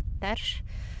халабыттар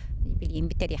билген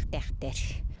битеректектер.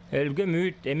 Элге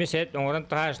мүт эмесет оңоран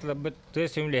таашлыбыт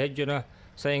тесимле жона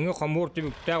сайыңы камур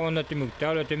түбүктә онна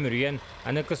түмүктә төмүрген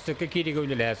аны кыстыкка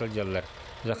киригөлүле асылжалар.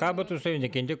 Захабат усайны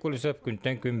кенде кулсап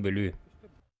күнтен күн бөлүү.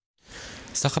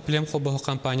 Сақаплем қобығы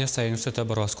компания сайынусыта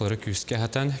баросколары күске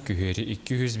хатан күхері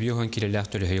 200 биоған келеләқ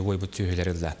төліғей ойбыт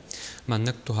түйелерілді.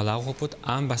 Маннық тухалағы қопыт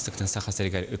ан бастықтың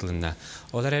сақасыргар ұтылынна.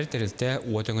 Олар әртірілті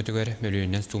уатың өтігер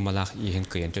мөліінен сумалақ ехін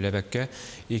қиын төлебәкке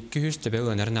 200 төбе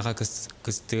ұнарынаға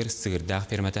қыстыр сығырдақ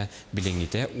фермата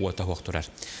біліңіте уата хоқтырар.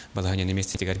 Балығын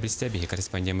еместетігер білісті бейі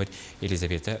корреспондемір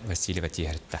Елизавета Васильева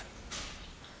тиярытта.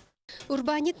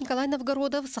 Урбанит Николай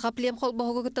Новгородов сақаплем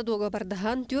қолбағығыта доға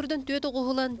бардыған түрдің төт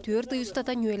оғылан түрді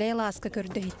ұстатан үйелей ласка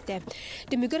көрді етті.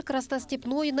 Түмігір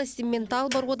крастостепнойына симментал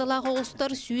бародалағы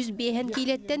ұстар 100 бейхен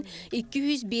кейлеттен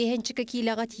 200 бейхен чікі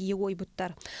кейлаға тие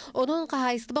ойбыттар. Оның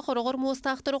қағайыстыба қорағыр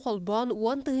мостақтыры қолбан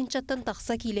 10 тұғынчаттан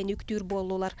тақса кейлен үктүр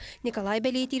болулар. Николай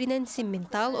бәлейтерінен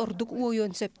симментал ордық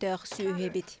ойын сөпті ақ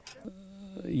сүйе бет.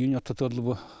 Үйін оттатырлы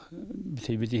бұ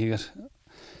бітейбеті егер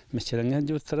Мәселенге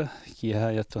жуттара кия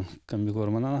яттан камби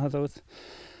горманан хатабыт.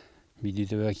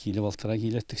 Бидидебе киле балтара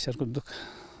килеттик сер курдук.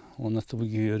 Онаты бу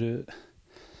гүйөрү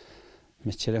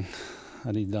мәселен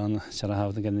ариданы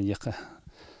шарахавды гәне яка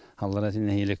алларатин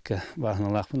элекке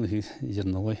бахналакпын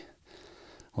жирновой.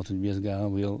 35 га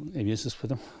быйыл эбесиз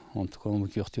пытым. Онтуком бу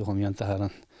кёхти хомян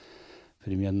таһааран.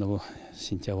 Примерно бу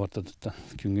сентябрьда туттан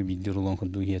күнгө биддер улан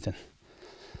курдук иетен.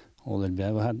 Ол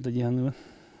элбе бахадда дияны.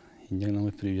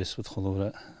 Индегнамы приветствует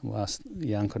холовра вас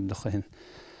ян курдухын.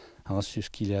 Агас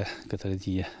 100 кило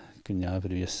катарития күннәгә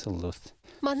приветствовал.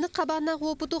 Маннык кабанна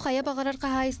гопуту хая багарар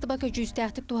кахайстыба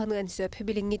көжүстәктик туһаныган сөп.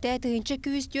 Билиңите тыгынча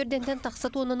күз төрдәндән такса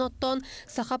тонын оттон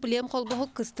саха плем колбоху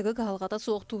кыстыгы галгата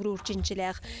соктуру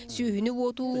урчинчилек. Сүйүнү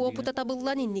оту опута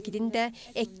табылган инникидинде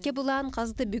экке булан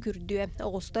казды бүгүрдү.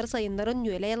 Огустар сайындарын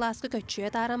нөле ласкы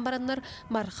көччүе таран бараннар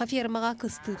марха фермага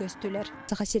кысты көстүлөр.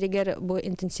 Саха серегер бу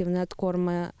интенсивный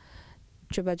корма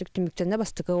чөбәдик түмүктәндә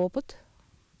бастыгы опут.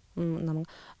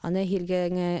 Аны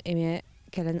хилгәңә эме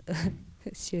калан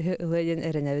сүйе ылайын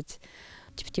эренебит.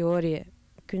 Тип теория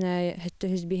күнә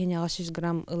хәтта 100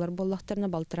 грамм ылар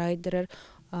боллактарына балтырайдырыр,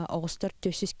 огыстар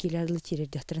 400 килодлы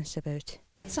тирердәттерен сәбәбит.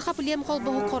 Саха плем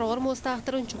колбоху корогор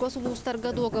мостаахтарын чугос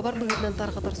улустарга доогабар быгытнан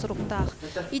таргатар суруктаах.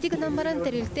 Идигинан баран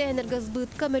терилте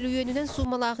энергосбытка мөлүйөнүнен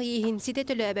сумалаагы ехин сите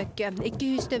төлөбөккө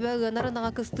 200 төбө ынарынага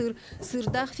кыстыр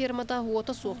сырдах фермата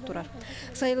уота суоктурар.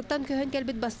 Сайылыктан көһөн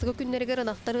келбит бастыгы күннерге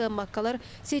ынактары ыммаккалар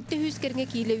 700 керге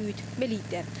киле үйт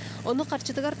мелийте. Оны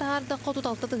карчытыгар таарда котут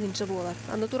алты тыгынчы болар.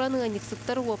 Аны тураны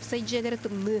аниксыктар вебсайт желери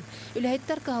тымны.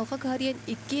 Үләйттер калка карыен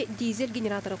 2 дизель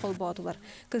генераторы колбоотулар.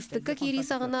 Кыстыкка кири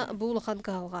сагына буулахан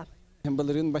калга.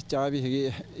 Балырын баччаға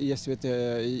биһиги ясвет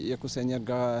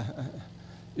якусенерга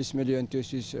 3 миллион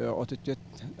 434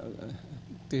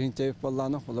 тыгынча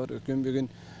балланы олар күн бүгүн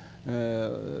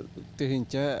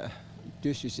тыгынча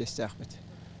 400 эстәхбет.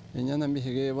 Эннән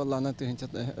биһиги балланы тыгынча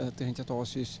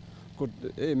 900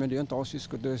 миллион 900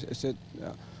 күрдө эсет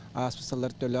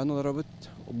аспысалар төлән оларабыт.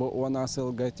 Бу она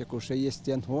асылга текуше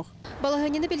естен хох.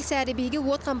 Балаһынны билсәре биге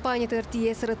вот компания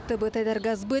тертие сырытты бытедер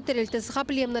газ бытерелте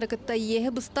схаплемнары кытта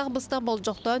ехе быстак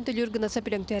болжоктан төлүргүнө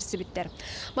сапелең терси биттер.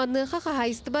 Манныха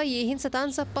хахайстыба ехин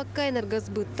сатан саппакка энергаз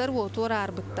быттар отор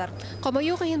арбыттар.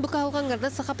 Камайо кайын бука алгангарда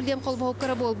схаплем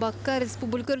колбоккара болбакка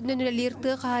республика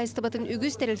өнүлелерти хахайстыбатын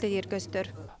үгүз терелте дергөстөр.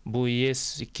 Бу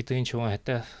ес 2-нче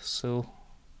хәтта сыл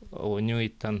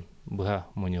онюиттан буга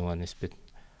монюван испит.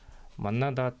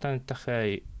 Манна даттан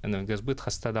тахай энергосбыт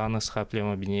хастаданы схаплем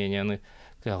объединенияны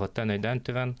каготтан өйдан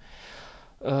түвен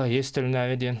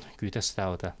естелнаведен күйтә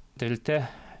стаута. Телте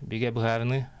биге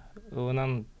бугарны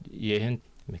онан ехин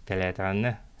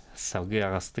мектелетанны салгы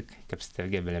агастык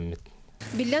кепстерге белеммит.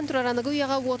 Биллен турараныгы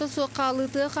уяга вота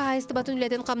соққалыты қағайысты батын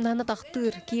үлетін қамнаны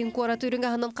тақтыр. Кейін қора түрінгі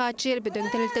ғанын қачыр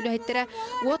бүдің тәлілтілі әйттірі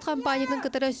от компаниятын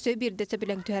кітірі сөй бірді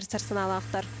сөбілен түйер сарсына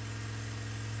алақтар.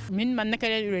 Мен манна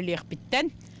кәлел үлелек біттен.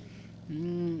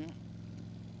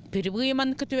 Перебуе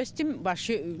манны күтүвестим,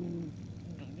 башы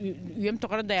үйем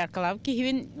тоқара даяркалап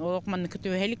кейвен, олық манны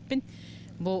күтүвелікпін.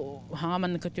 Бұл хаңа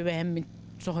манны күтүвәхемін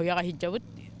соғыяға хиджабыт,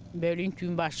 бәулін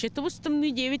түйін башы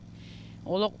тұбыстымны девит.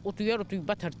 Олық утуяр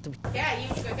утуйба тартып.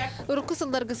 Урукку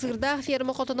сылдаргы сырдаах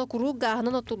ферма котоно куру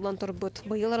гағынан отулан турбут.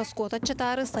 Быйыл раскота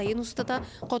чатары сайын устата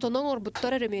котонон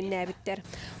орбуттар өрөмөннәбиттер.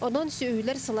 Онон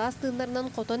сөйлер сылаас тыындарынан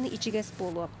котон ичигес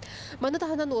болу. Маны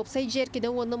таханан опсай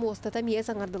жеркене онна мостата мие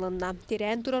саңардылынна.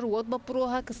 Терен турар уот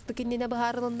бапуруха кысты киннене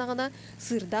бахарылындағына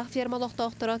сырдаах ферма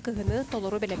лохтоқтыра кыгыны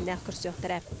толору белемнәк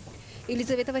көрсөқтірі.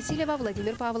 Елизавета Васильева,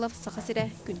 Владимир Павлов, Сахасире,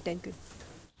 Күнтэн күн.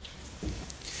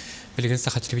 Билген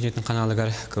саха телевидениятын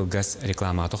каналыгар кылгас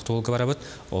реклама тоқтуылғы барабыт,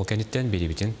 ол кәнеттен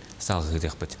беребетін салғы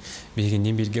дықпыт.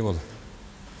 Бегеннен белге бол.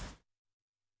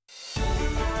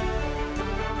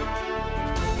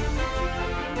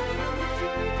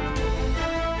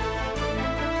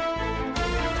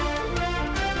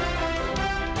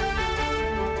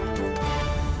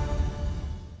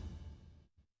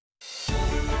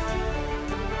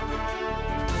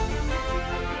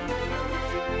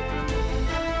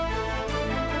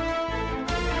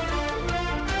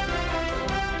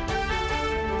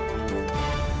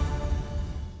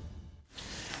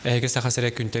 Әйге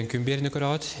сақасыры күнтен күн беріні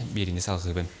көрауыт, беріні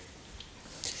салғыбын.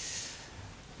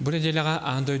 Бұл әделіға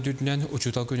аңды өйдүрдінен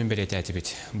ұчутал күнін береті әтібіт.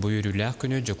 Бұл үріләқ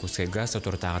күні Жокускайға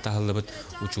сатортаға тағылыбыт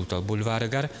ұчутал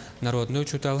бульварыгар, народны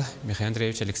ұчутал Михаил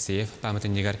Андреевич Алексеев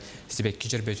памытыннегар себекки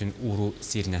жербетін ұру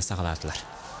сирінен сағалатылар.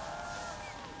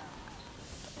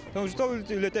 Ұчутал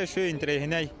үлеті шөй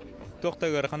интерехінәй,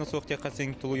 тоқтағыр қаны соқты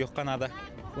қасың тұлу еққан ада.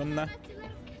 Онына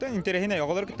интерехінәй,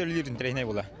 оғалар күттерлер интерехінәй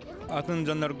бола. Атын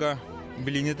жанларға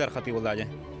билини тарқаты болады.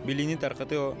 Билини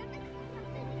тарқаты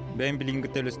бәйін билин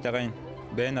күттел үстіғайын.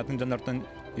 бәйін атын жанартын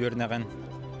үйернеген.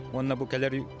 Онна бұл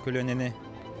кәлер көлөнені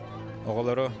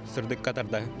оғылары сырдық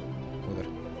қатарда olur.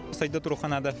 Сайда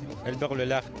тұруханада әлбәқ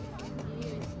өлеләқ.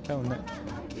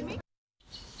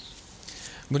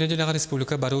 Бұл неделяға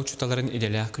республика бары учуталарын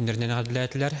иделях күндерінен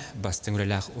ғадылайтылар, бастың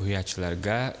өлелях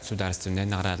уячыларға сударственные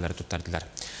наградалары тұттардылар.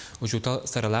 Учутал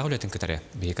саралақ өлетін кітары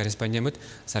бей корреспондент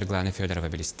Сарглана Федорова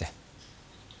білісті.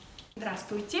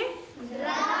 Здравствуйте.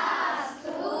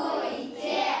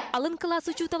 Алын класс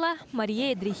учутала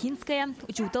Мария Эдрихинская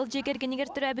учутал жекергенегер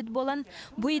түрәбіт болан,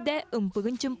 бұйда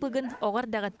ұмпығын-чымпығын оғар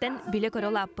дағаттан біле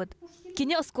көрі лаппыд.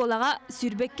 Кені осколаға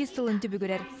сүрбекке сылын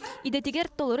түбігірер. Идетігер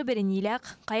толыры берениләқ,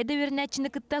 қайда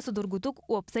вернәтчіні кітта судыргутук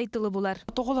опсай тылы болар.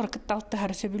 Тоғылар кітталты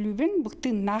харысы білубін,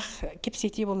 бұқты нақ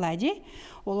кепсети болады.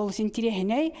 Ол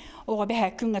сентерехіней, оға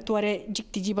бәхә күнгі туары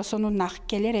жікті жиба сону нақ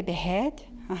келері бәхәд.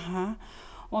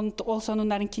 Ол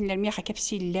сонунların кинлер меха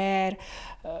кепсиллер,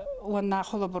 онна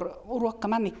холо бір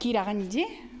уруаққаманы кираған иде.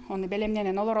 Оны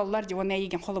белемненен олар де, оны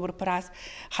еген холо бір пырас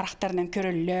харақтарынан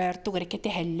көрілер,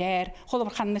 туғырекеті әллер, холо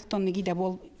бір қаннықтонны гиде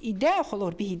бол иде, холо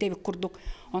бір бейде бі күрдік,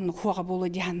 оны хуаға болу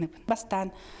дегеніп.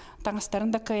 Бастан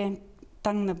таңыстарында кайын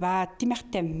таңны бат,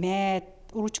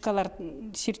 тимәқтәмет, уручкалар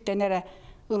сирттенері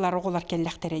ұлар оғылар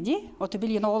келләқтер еде. Оты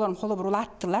білген оғыларын холо бір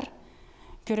ұлаттылар,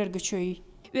 көрергі чөй.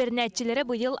 Өрнәтчілері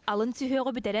бұйыл алын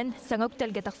сүйеғі бітерен саңа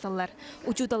өктәлге тақсалар.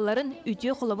 Учуталларын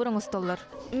үтіе қолабыр оңысталар.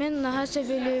 Мен наға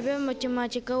сөйлебе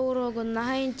математика урогын,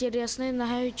 наға интересный,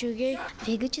 наға үчуге.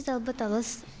 Вегі чүзалбыт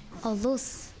алыс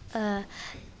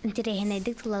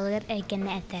интерехенайдық тұлалығыр әркені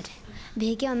әтер.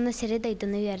 Вегі онына сәрі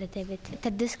дайдыны үйәріті бет.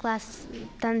 Тәрдіс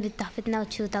класстан бүт тақпетіне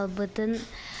учуталбытын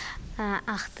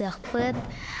ақтықпыт,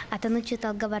 атын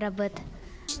учуталға барабыт.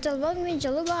 Учуталбақ мен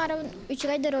жылы бағарабын,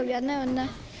 үчігай дәробияны онына.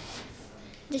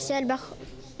 Десел бақ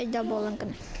әйда болын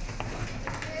күні.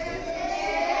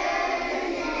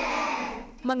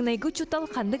 Маңнайгы чутал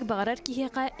қандық бағарар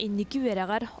кихеқа энники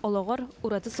өрағар олығыр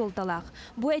ураты солталақ.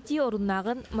 Бұ әти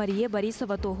орыннағын Мария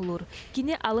Борисова тоғылыр.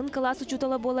 Кені алын классы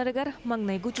чутала боларығар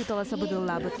маңнайгы чутала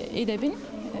сабыдылабыд. Эйдәбин,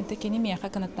 текені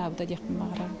мияқа қанаттабыда декпін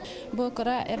бағарар. Бұ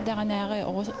қыра әрдәғанағы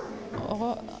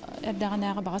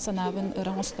әрдәғанағы баға санабын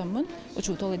ұран ұстамын,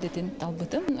 учутол едетін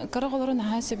талбытын. Қарағыларын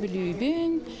хасы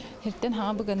білуібін, херттен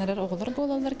хаға бұғанарар оғылар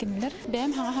болалар кенілер.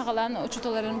 Бәйім хаға хағалан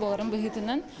учутоларын боларын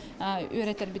бұғытынан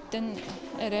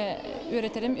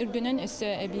өретерім үргінін өсі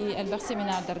әбі әлбақ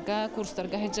семинардарға,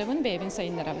 курстарға хеджабын бәйбін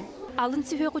сайынларабын. Алын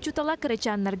сүйеғі учутала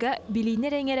кырычаннарға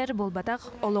билейнер әңерер болбатақ,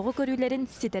 олығы көрілерін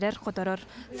сетерер қотарар.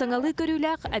 Саңалы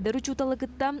көріләқ әдір учуталы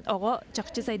күтті оғы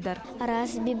чақчы сайдар.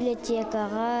 Раз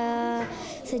библиотекаға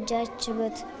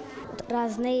сыджатчыбыт,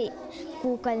 разный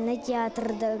кукольный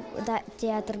театрға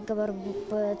бар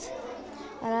бұппыт,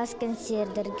 раз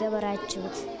концердерге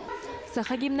баратчыбыт.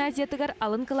 Саха гимназиятыгар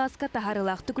алын класска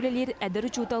таһаарылаах түкүлелер әдір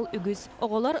учутал үгіз.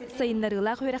 Оғылар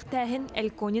сайыннарылаах өрәқтәхін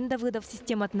Эльконин Давыдов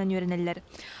систематынан өренелер.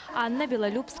 Анна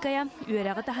Белолюбская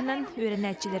өрәғы тахынан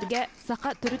өренәтчілерге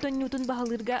саха түрі тоннютын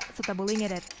бағалырға сатабылың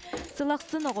әрер.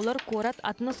 Сылақсын оғылар корат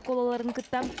атын сколаларын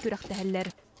кыттам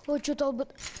түрәқтәхілер. Учутал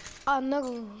бұд Анна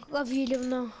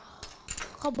Гавилевна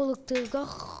қабылықтыға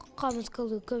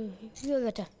қамысқалыға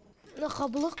өветі.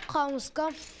 Қабылық қамысқа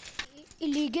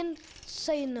илеген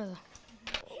сайынығы.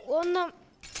 Оны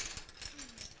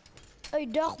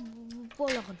айдақ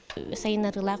болағын.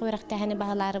 Сайынарылағы өрәқтәхіні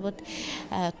бағалары бұд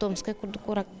Томскай күрдік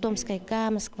орак, Томскайға,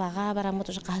 Москваға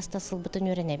барамыт ұжы қағыстасыл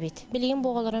бұтын өріне бет. Білген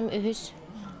боғаларым өз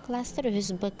кластыр,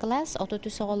 өз Б класс,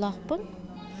 ототүс оғалақ бұн.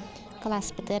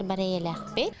 Класс бітер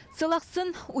барайеләқ бет.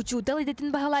 Сылақсын учутал едетін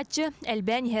бағалатчы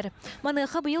әлбән хер.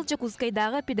 Маныға бұйыл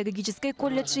Чакускайдағы педагогической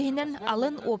колледжігінен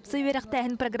алын опсы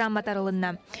өрәқтәхін программа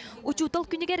тарылынна. Учутал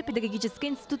күнігер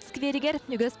педагогический институт скверігер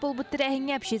үгіз полбыттыр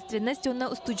әхіңе общественность онна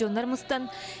устудионлар мұстан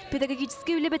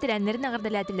педагогический үлі бәтірәнлерін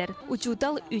ағырдалатылар.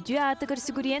 Учутал үтіе аты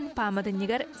көрсігірен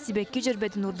памадыннегер сибекке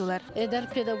жүрбетін ұрдылар. Эдар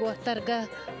педагогтарға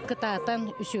кытатан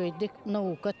үшөйдік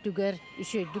наука түгер,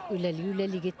 үшөйдік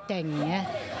үләлі тәңіне.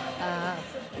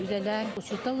 Үләлән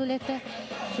учутал үләті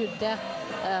сүрдәк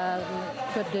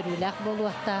көрдөрүләк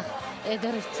болуақтақ.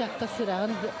 Эдар чаққа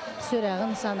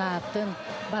сүрағын санатын,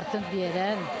 бартын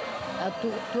берен.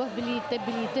 Туақ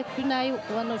білейті күн айы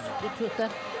оған учутар,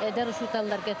 эдар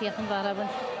учуталларға тияқын барабын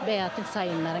бәятын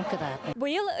сайынларын кыдатын.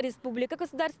 Бұйыл Республика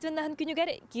государственнағын күнігер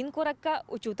кейін қораққа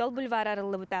учутал бульвар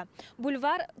арылы бұта.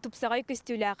 Бульвар тұпсағай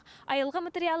көстіләқ. Айылға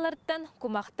материаллардан,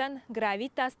 кумақтан,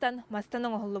 гравит тастан, мастан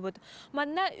оңғылы бұд.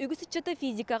 Манна үгіс үтчеті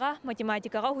физикаға,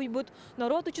 математикаға хуй бұд.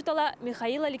 Народ учутала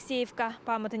Михаил Алексеевка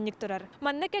памытынник тұрар.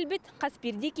 Манна кәлбет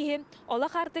қаспирди кихи, ола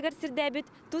қартығар сірдәбет,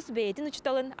 тұс бәйетін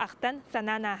учуталын ақтан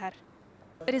санан ағар.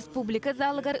 Республика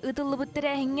залыгар ытыллыбыт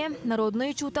тәрәһиңе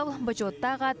народный учутал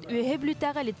бачоттағат өйе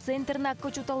блютаға лице-интернакка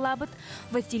учуталлабыт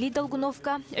Василий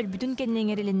Долгуновка өлбүтін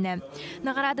кеннеңерілінне.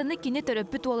 Нағарадыны кені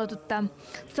төрөппіт ола тұтта.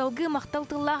 Салғы мақтал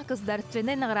тыллақ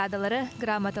государственный наградалары,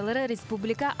 грамоталары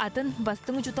республика атын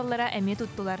бастың учуталлара әме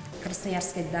тұттылар.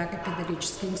 Красноярскайдағы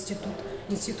педагогический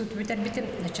институт бітер-бітім,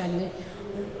 начальный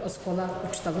оскола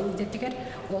учталын идетігер.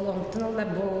 Ол оңтын алла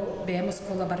бұл бәйім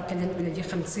оскола бар кәлін үледі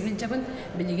қамсығын жабын.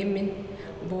 Білеген мен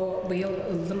бұйыл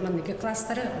ұлдым манығы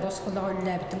кластары бұл осколаға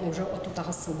үлләбітім уже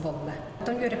отутағы сыл болды.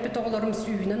 Оттан өреппет оғыларым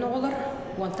сүйінен оғылар,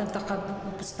 онтан тақа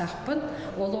бұстақпын.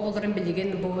 Ол оғыларым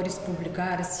білеген бұл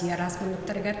республика, Россия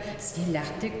расманлықтарығар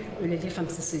сейләқтік үледі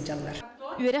қамсысы жаллар.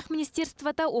 Үерек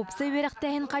министерствота опсы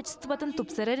үеректәһин качествотын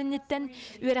тупсарарыннеттен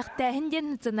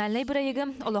үеректәһинден национальный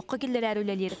проекты олоққа келлер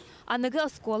әрүлелер. Аныгы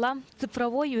оскола,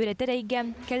 цифровой үеретер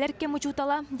әйге, кәлеркем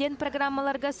учутала ден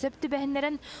программаларға сөп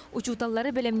түбәһіннерін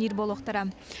учуталлары білемнер болуқтара.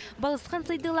 Балысқан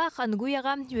сайдылақ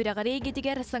ангуяға үерегары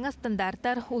егетігер саңа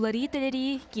стандарттар улари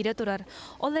телерии кире тұрар.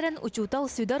 Оларын учутал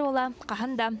сүдар ола,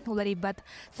 қаханда улари бат.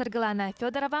 Саргалана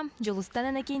Федорова,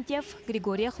 Жолустан Анакентьев,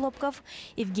 Григорий Хлопков,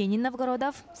 Евгений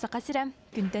Новгородов, Сақасира,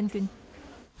 Күнтэн күн.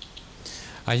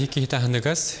 Айы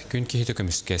кейтахыныгас күн кейті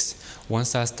көміскес. Он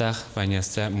састақ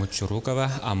Ванесса Мучурукова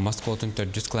аммас қолтын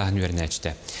 400 клағын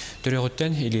өрінәчті.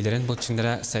 Түрегіттен илилерін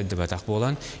бұлчындыра сайды батақ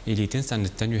болан, илитін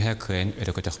санныттан үйе күйен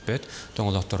өрекөтіқ бөт,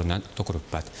 тоңылықтарынан токырып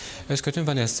бат. Өскөтін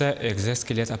Ванесса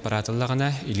экзоскелет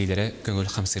аппаратылығына илилері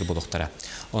көңіл қамсыр болуқтара.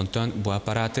 Онтан бұл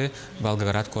аппараты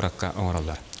Волгоград коракка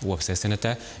оңыралар. Уапсы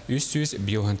сыныта 300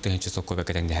 биохынтығынчы соққы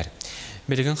бәкетендер.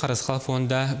 Белеген қарысқал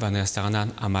фонда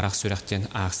Ванессағынан амарақ сүрәқтен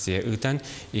ақсия ұйтан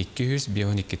 200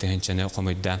 биохынтығы тығынчыны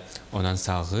қомыйда. Онан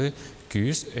салғы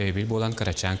 200 өйбіл болан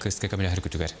қарачан кысқы көмілі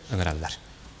күтігер ұңыралар.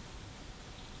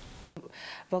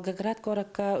 Волгоград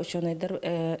коракка ученыйдар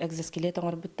экзоскелет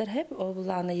оңар бүттер хеп. Ол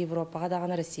бұланы Европаға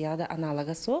дағаны Россияда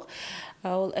аналога соқ.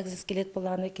 Ол экзоскелет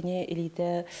бұланы кіне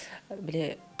элиті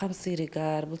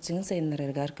қамсырығар, бұлчыңын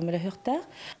сайынларығар көмілі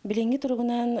хөқтақ. Біленгі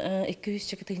тұрғынан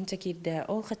 200 чекітігінші кейді.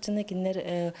 Ол қатшыны кенер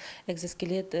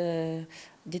экзоскелет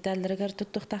детальларығар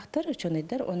тұттықтақтыр.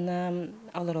 Ученыйдар оны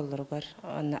алыр-олырығар,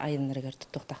 оны айынларығар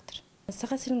тұттықтақтыр.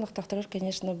 Сақасырын лақтақтырыр,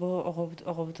 конечно, бұл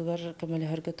оғыбытығар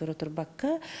көмелігерге тұры-тұр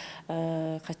баққа,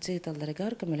 қатшы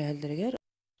италдарығар, көмелігердерігер.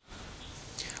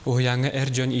 Уһуяңы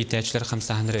әржон итәчләр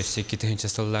қамсағыныр өссек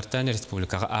кетігінші сыллартан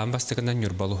республикаға ағын бастығынан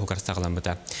юрбалы хуқар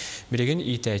сағыламбыда. Білеген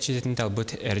итәчі детін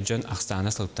талбыт әржон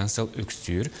ақсағына сылыптан сыл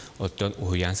өксүйір, оттан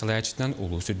уһуян сылайачытынан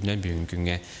ұлу сүрдінен бүйін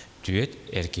күнге түйет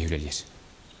әрке үлелер.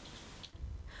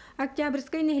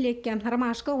 Октябрьскай нехлекке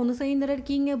Ромашка оны сайынырар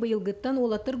кейінге бұйылғыттан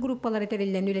олаттыр группалары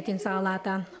тәрелден үлетін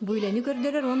сағалата. Бұйләні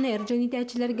көрдерер оны әржон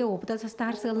итәчілерге опыта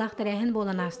састар сылақтыр әхін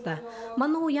болан асты.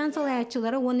 Маны уян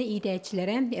салаятчылары оны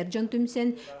итәчілері әржон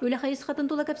түмсен өлі қайыз қатын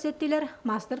тұла көпсеттілер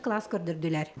мастер-класс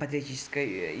көрдірділер.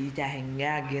 Патриотической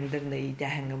итәхінге, гендерный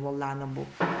итәхінге болланы бұл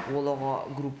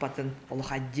олығы группатын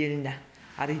олығы отдельно.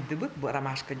 Арыдыбык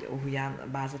Ромашка уян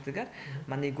базатыгар.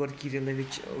 Ман Егор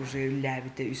Кириллович уже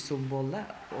лявите үсіл болла.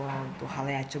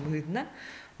 Халаячы бұғыдына.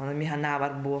 Оны механа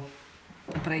бар бұл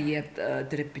проект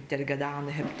терапевттерге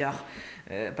дағаны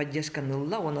хөптіғ поддержка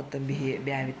нылла. Оны тан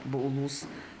бәвит бұл улус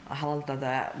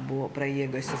халалтада бұл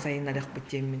проект өсі сайынарық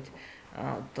бұттемент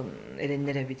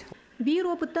әрендері бит. Bir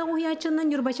опытта уячыннан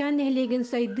юрбачан нехлеген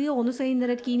сайды, оны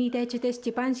сайынырат кейін итәчеті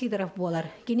Степан Сидоров болар.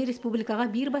 Кені республикаға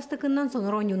бір бастықыннан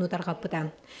соныр оңюны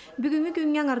тарғаппыта. Бүгінгі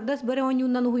күнген ардас бір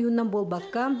оңюннан уйуннан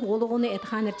болбаққа, олы оны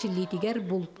әтхан әрчілейтігер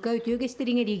бұлтқа өтөг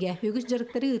естеріңериге өгіс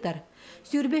жарықтары ұтар.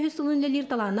 Сүрбе хүсілінлелер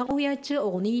таланақ уячы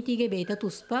оғыны етеге бейті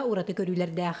тұспа ұраты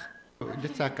көрілердәқ.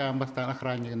 Детсакаан бастан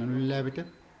охраннигынан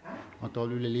үлләбитеп.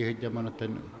 Отол үлелі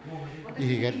хеджаманаттан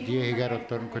ихигер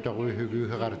оттан көтөғүй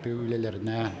хүгі ғарты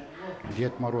үлелерінен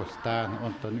Дед Морозтан,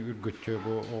 онтан үргөтчө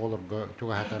бу оғылырға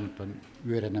чуғатан онтан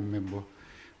үйренеммен бу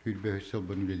үлбе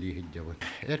сылбын үлелі хеджабын.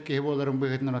 Әркеғі боларын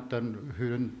бұғытынан оттан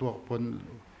хүрін туақпын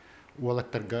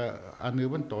уолаттарға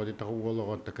аныбын, тоғды тағы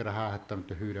уолығын кырахаттан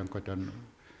хүрен көтен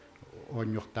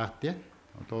оңюқтақты.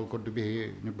 Отол көрді бейі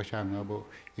нүкбашаңа бу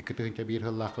 2-1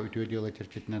 ғыллақы өтөй делы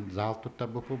черчетінен зал тұттар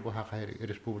бұ хақа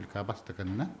республика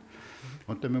бастықынына.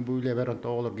 Онтан мен бу үле бер онта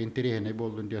оғылырға интерехіне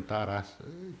болдың ден тарас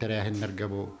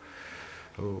тәрәхінлерге бу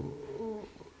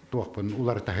туақпын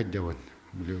улары тахыджабын.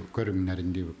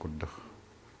 Көрімнерінде бу күрдіқ.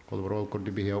 Ол бір ол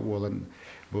көрді бейі уолын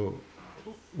бу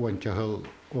уанчағыл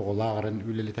оғылағырын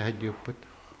үлелі тахыджабыд.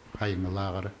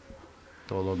 Хайыңылағыры.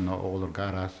 Толонно оғылырға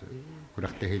арас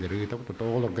күрәқтәхейлері ұйтап.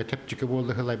 Оғылырға чәпчікі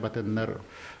болды ғылай батынлар,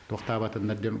 тоқта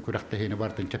батынлар ден күрәқтәхейні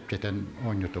бартын чәпчетен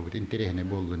оңютабыд. Интерехіне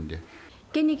болдың де.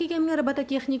 Кенники кемге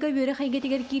робототехника үөрэ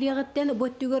хайгетигер кириягыттен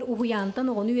боттугар ухуянтан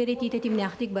оғыны үөретиите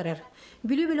тимнäхтик барар.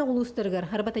 Бүлü-бүлü улустаргар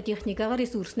робототехникага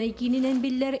ресурсна икининен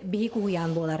биллер бейик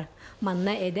ухуян болар.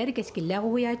 Манна эдер кескилләг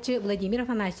ухуячы Владимир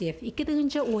Афанасьев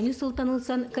 2-10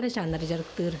 сылтанылсан карашаннар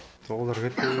жарыктыр. Оларга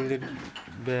тәйлер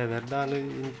бәбәрданы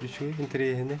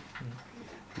интерехіне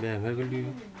бәмә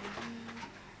білүү.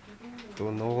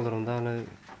 Тоны оғыларымданы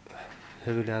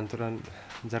хөбілән тұран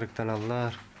жарықтан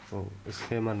аллар.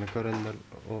 Схеманы көрендер,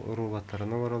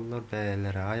 роботтарыны көрелдер,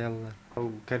 бәлері аяллар.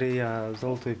 Корея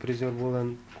золотой призер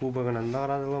болан кубогынан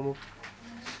наградыламы.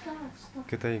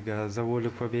 Кытайга за волю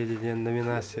победы ден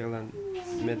номинациялан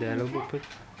медаль бұппыт.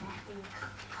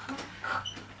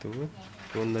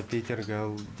 Онда Питерга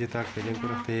детакта ден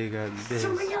күріқтейга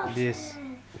 5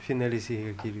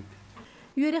 финалисиге келіп.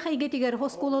 Үөрэ хайгетигер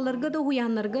хосколаларга да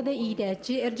хуяннарга да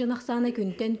иитээчи эржанахсана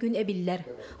күнтэн күн эбиллер.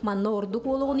 Манна ордук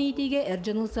олугун иитиге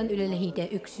эржанылсан үлелехите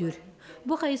үксүр.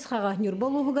 Бу хайысхага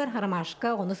нүрболугугар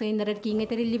харамашка оны сайыннарар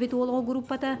кийиңетериллибит олугу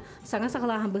группата саңа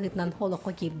сагалахан быгытнан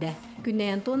холокко кирде.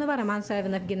 Күннэ Антонова, Роман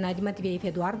Савинов, Геннадий Матвеев,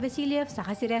 Эдуард Васильев,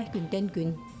 саха сире күнтэн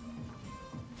күн.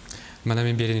 Мана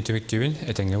мен берени төмөктүүбүн,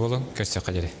 этеңге болун,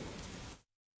 көрсөккө жери.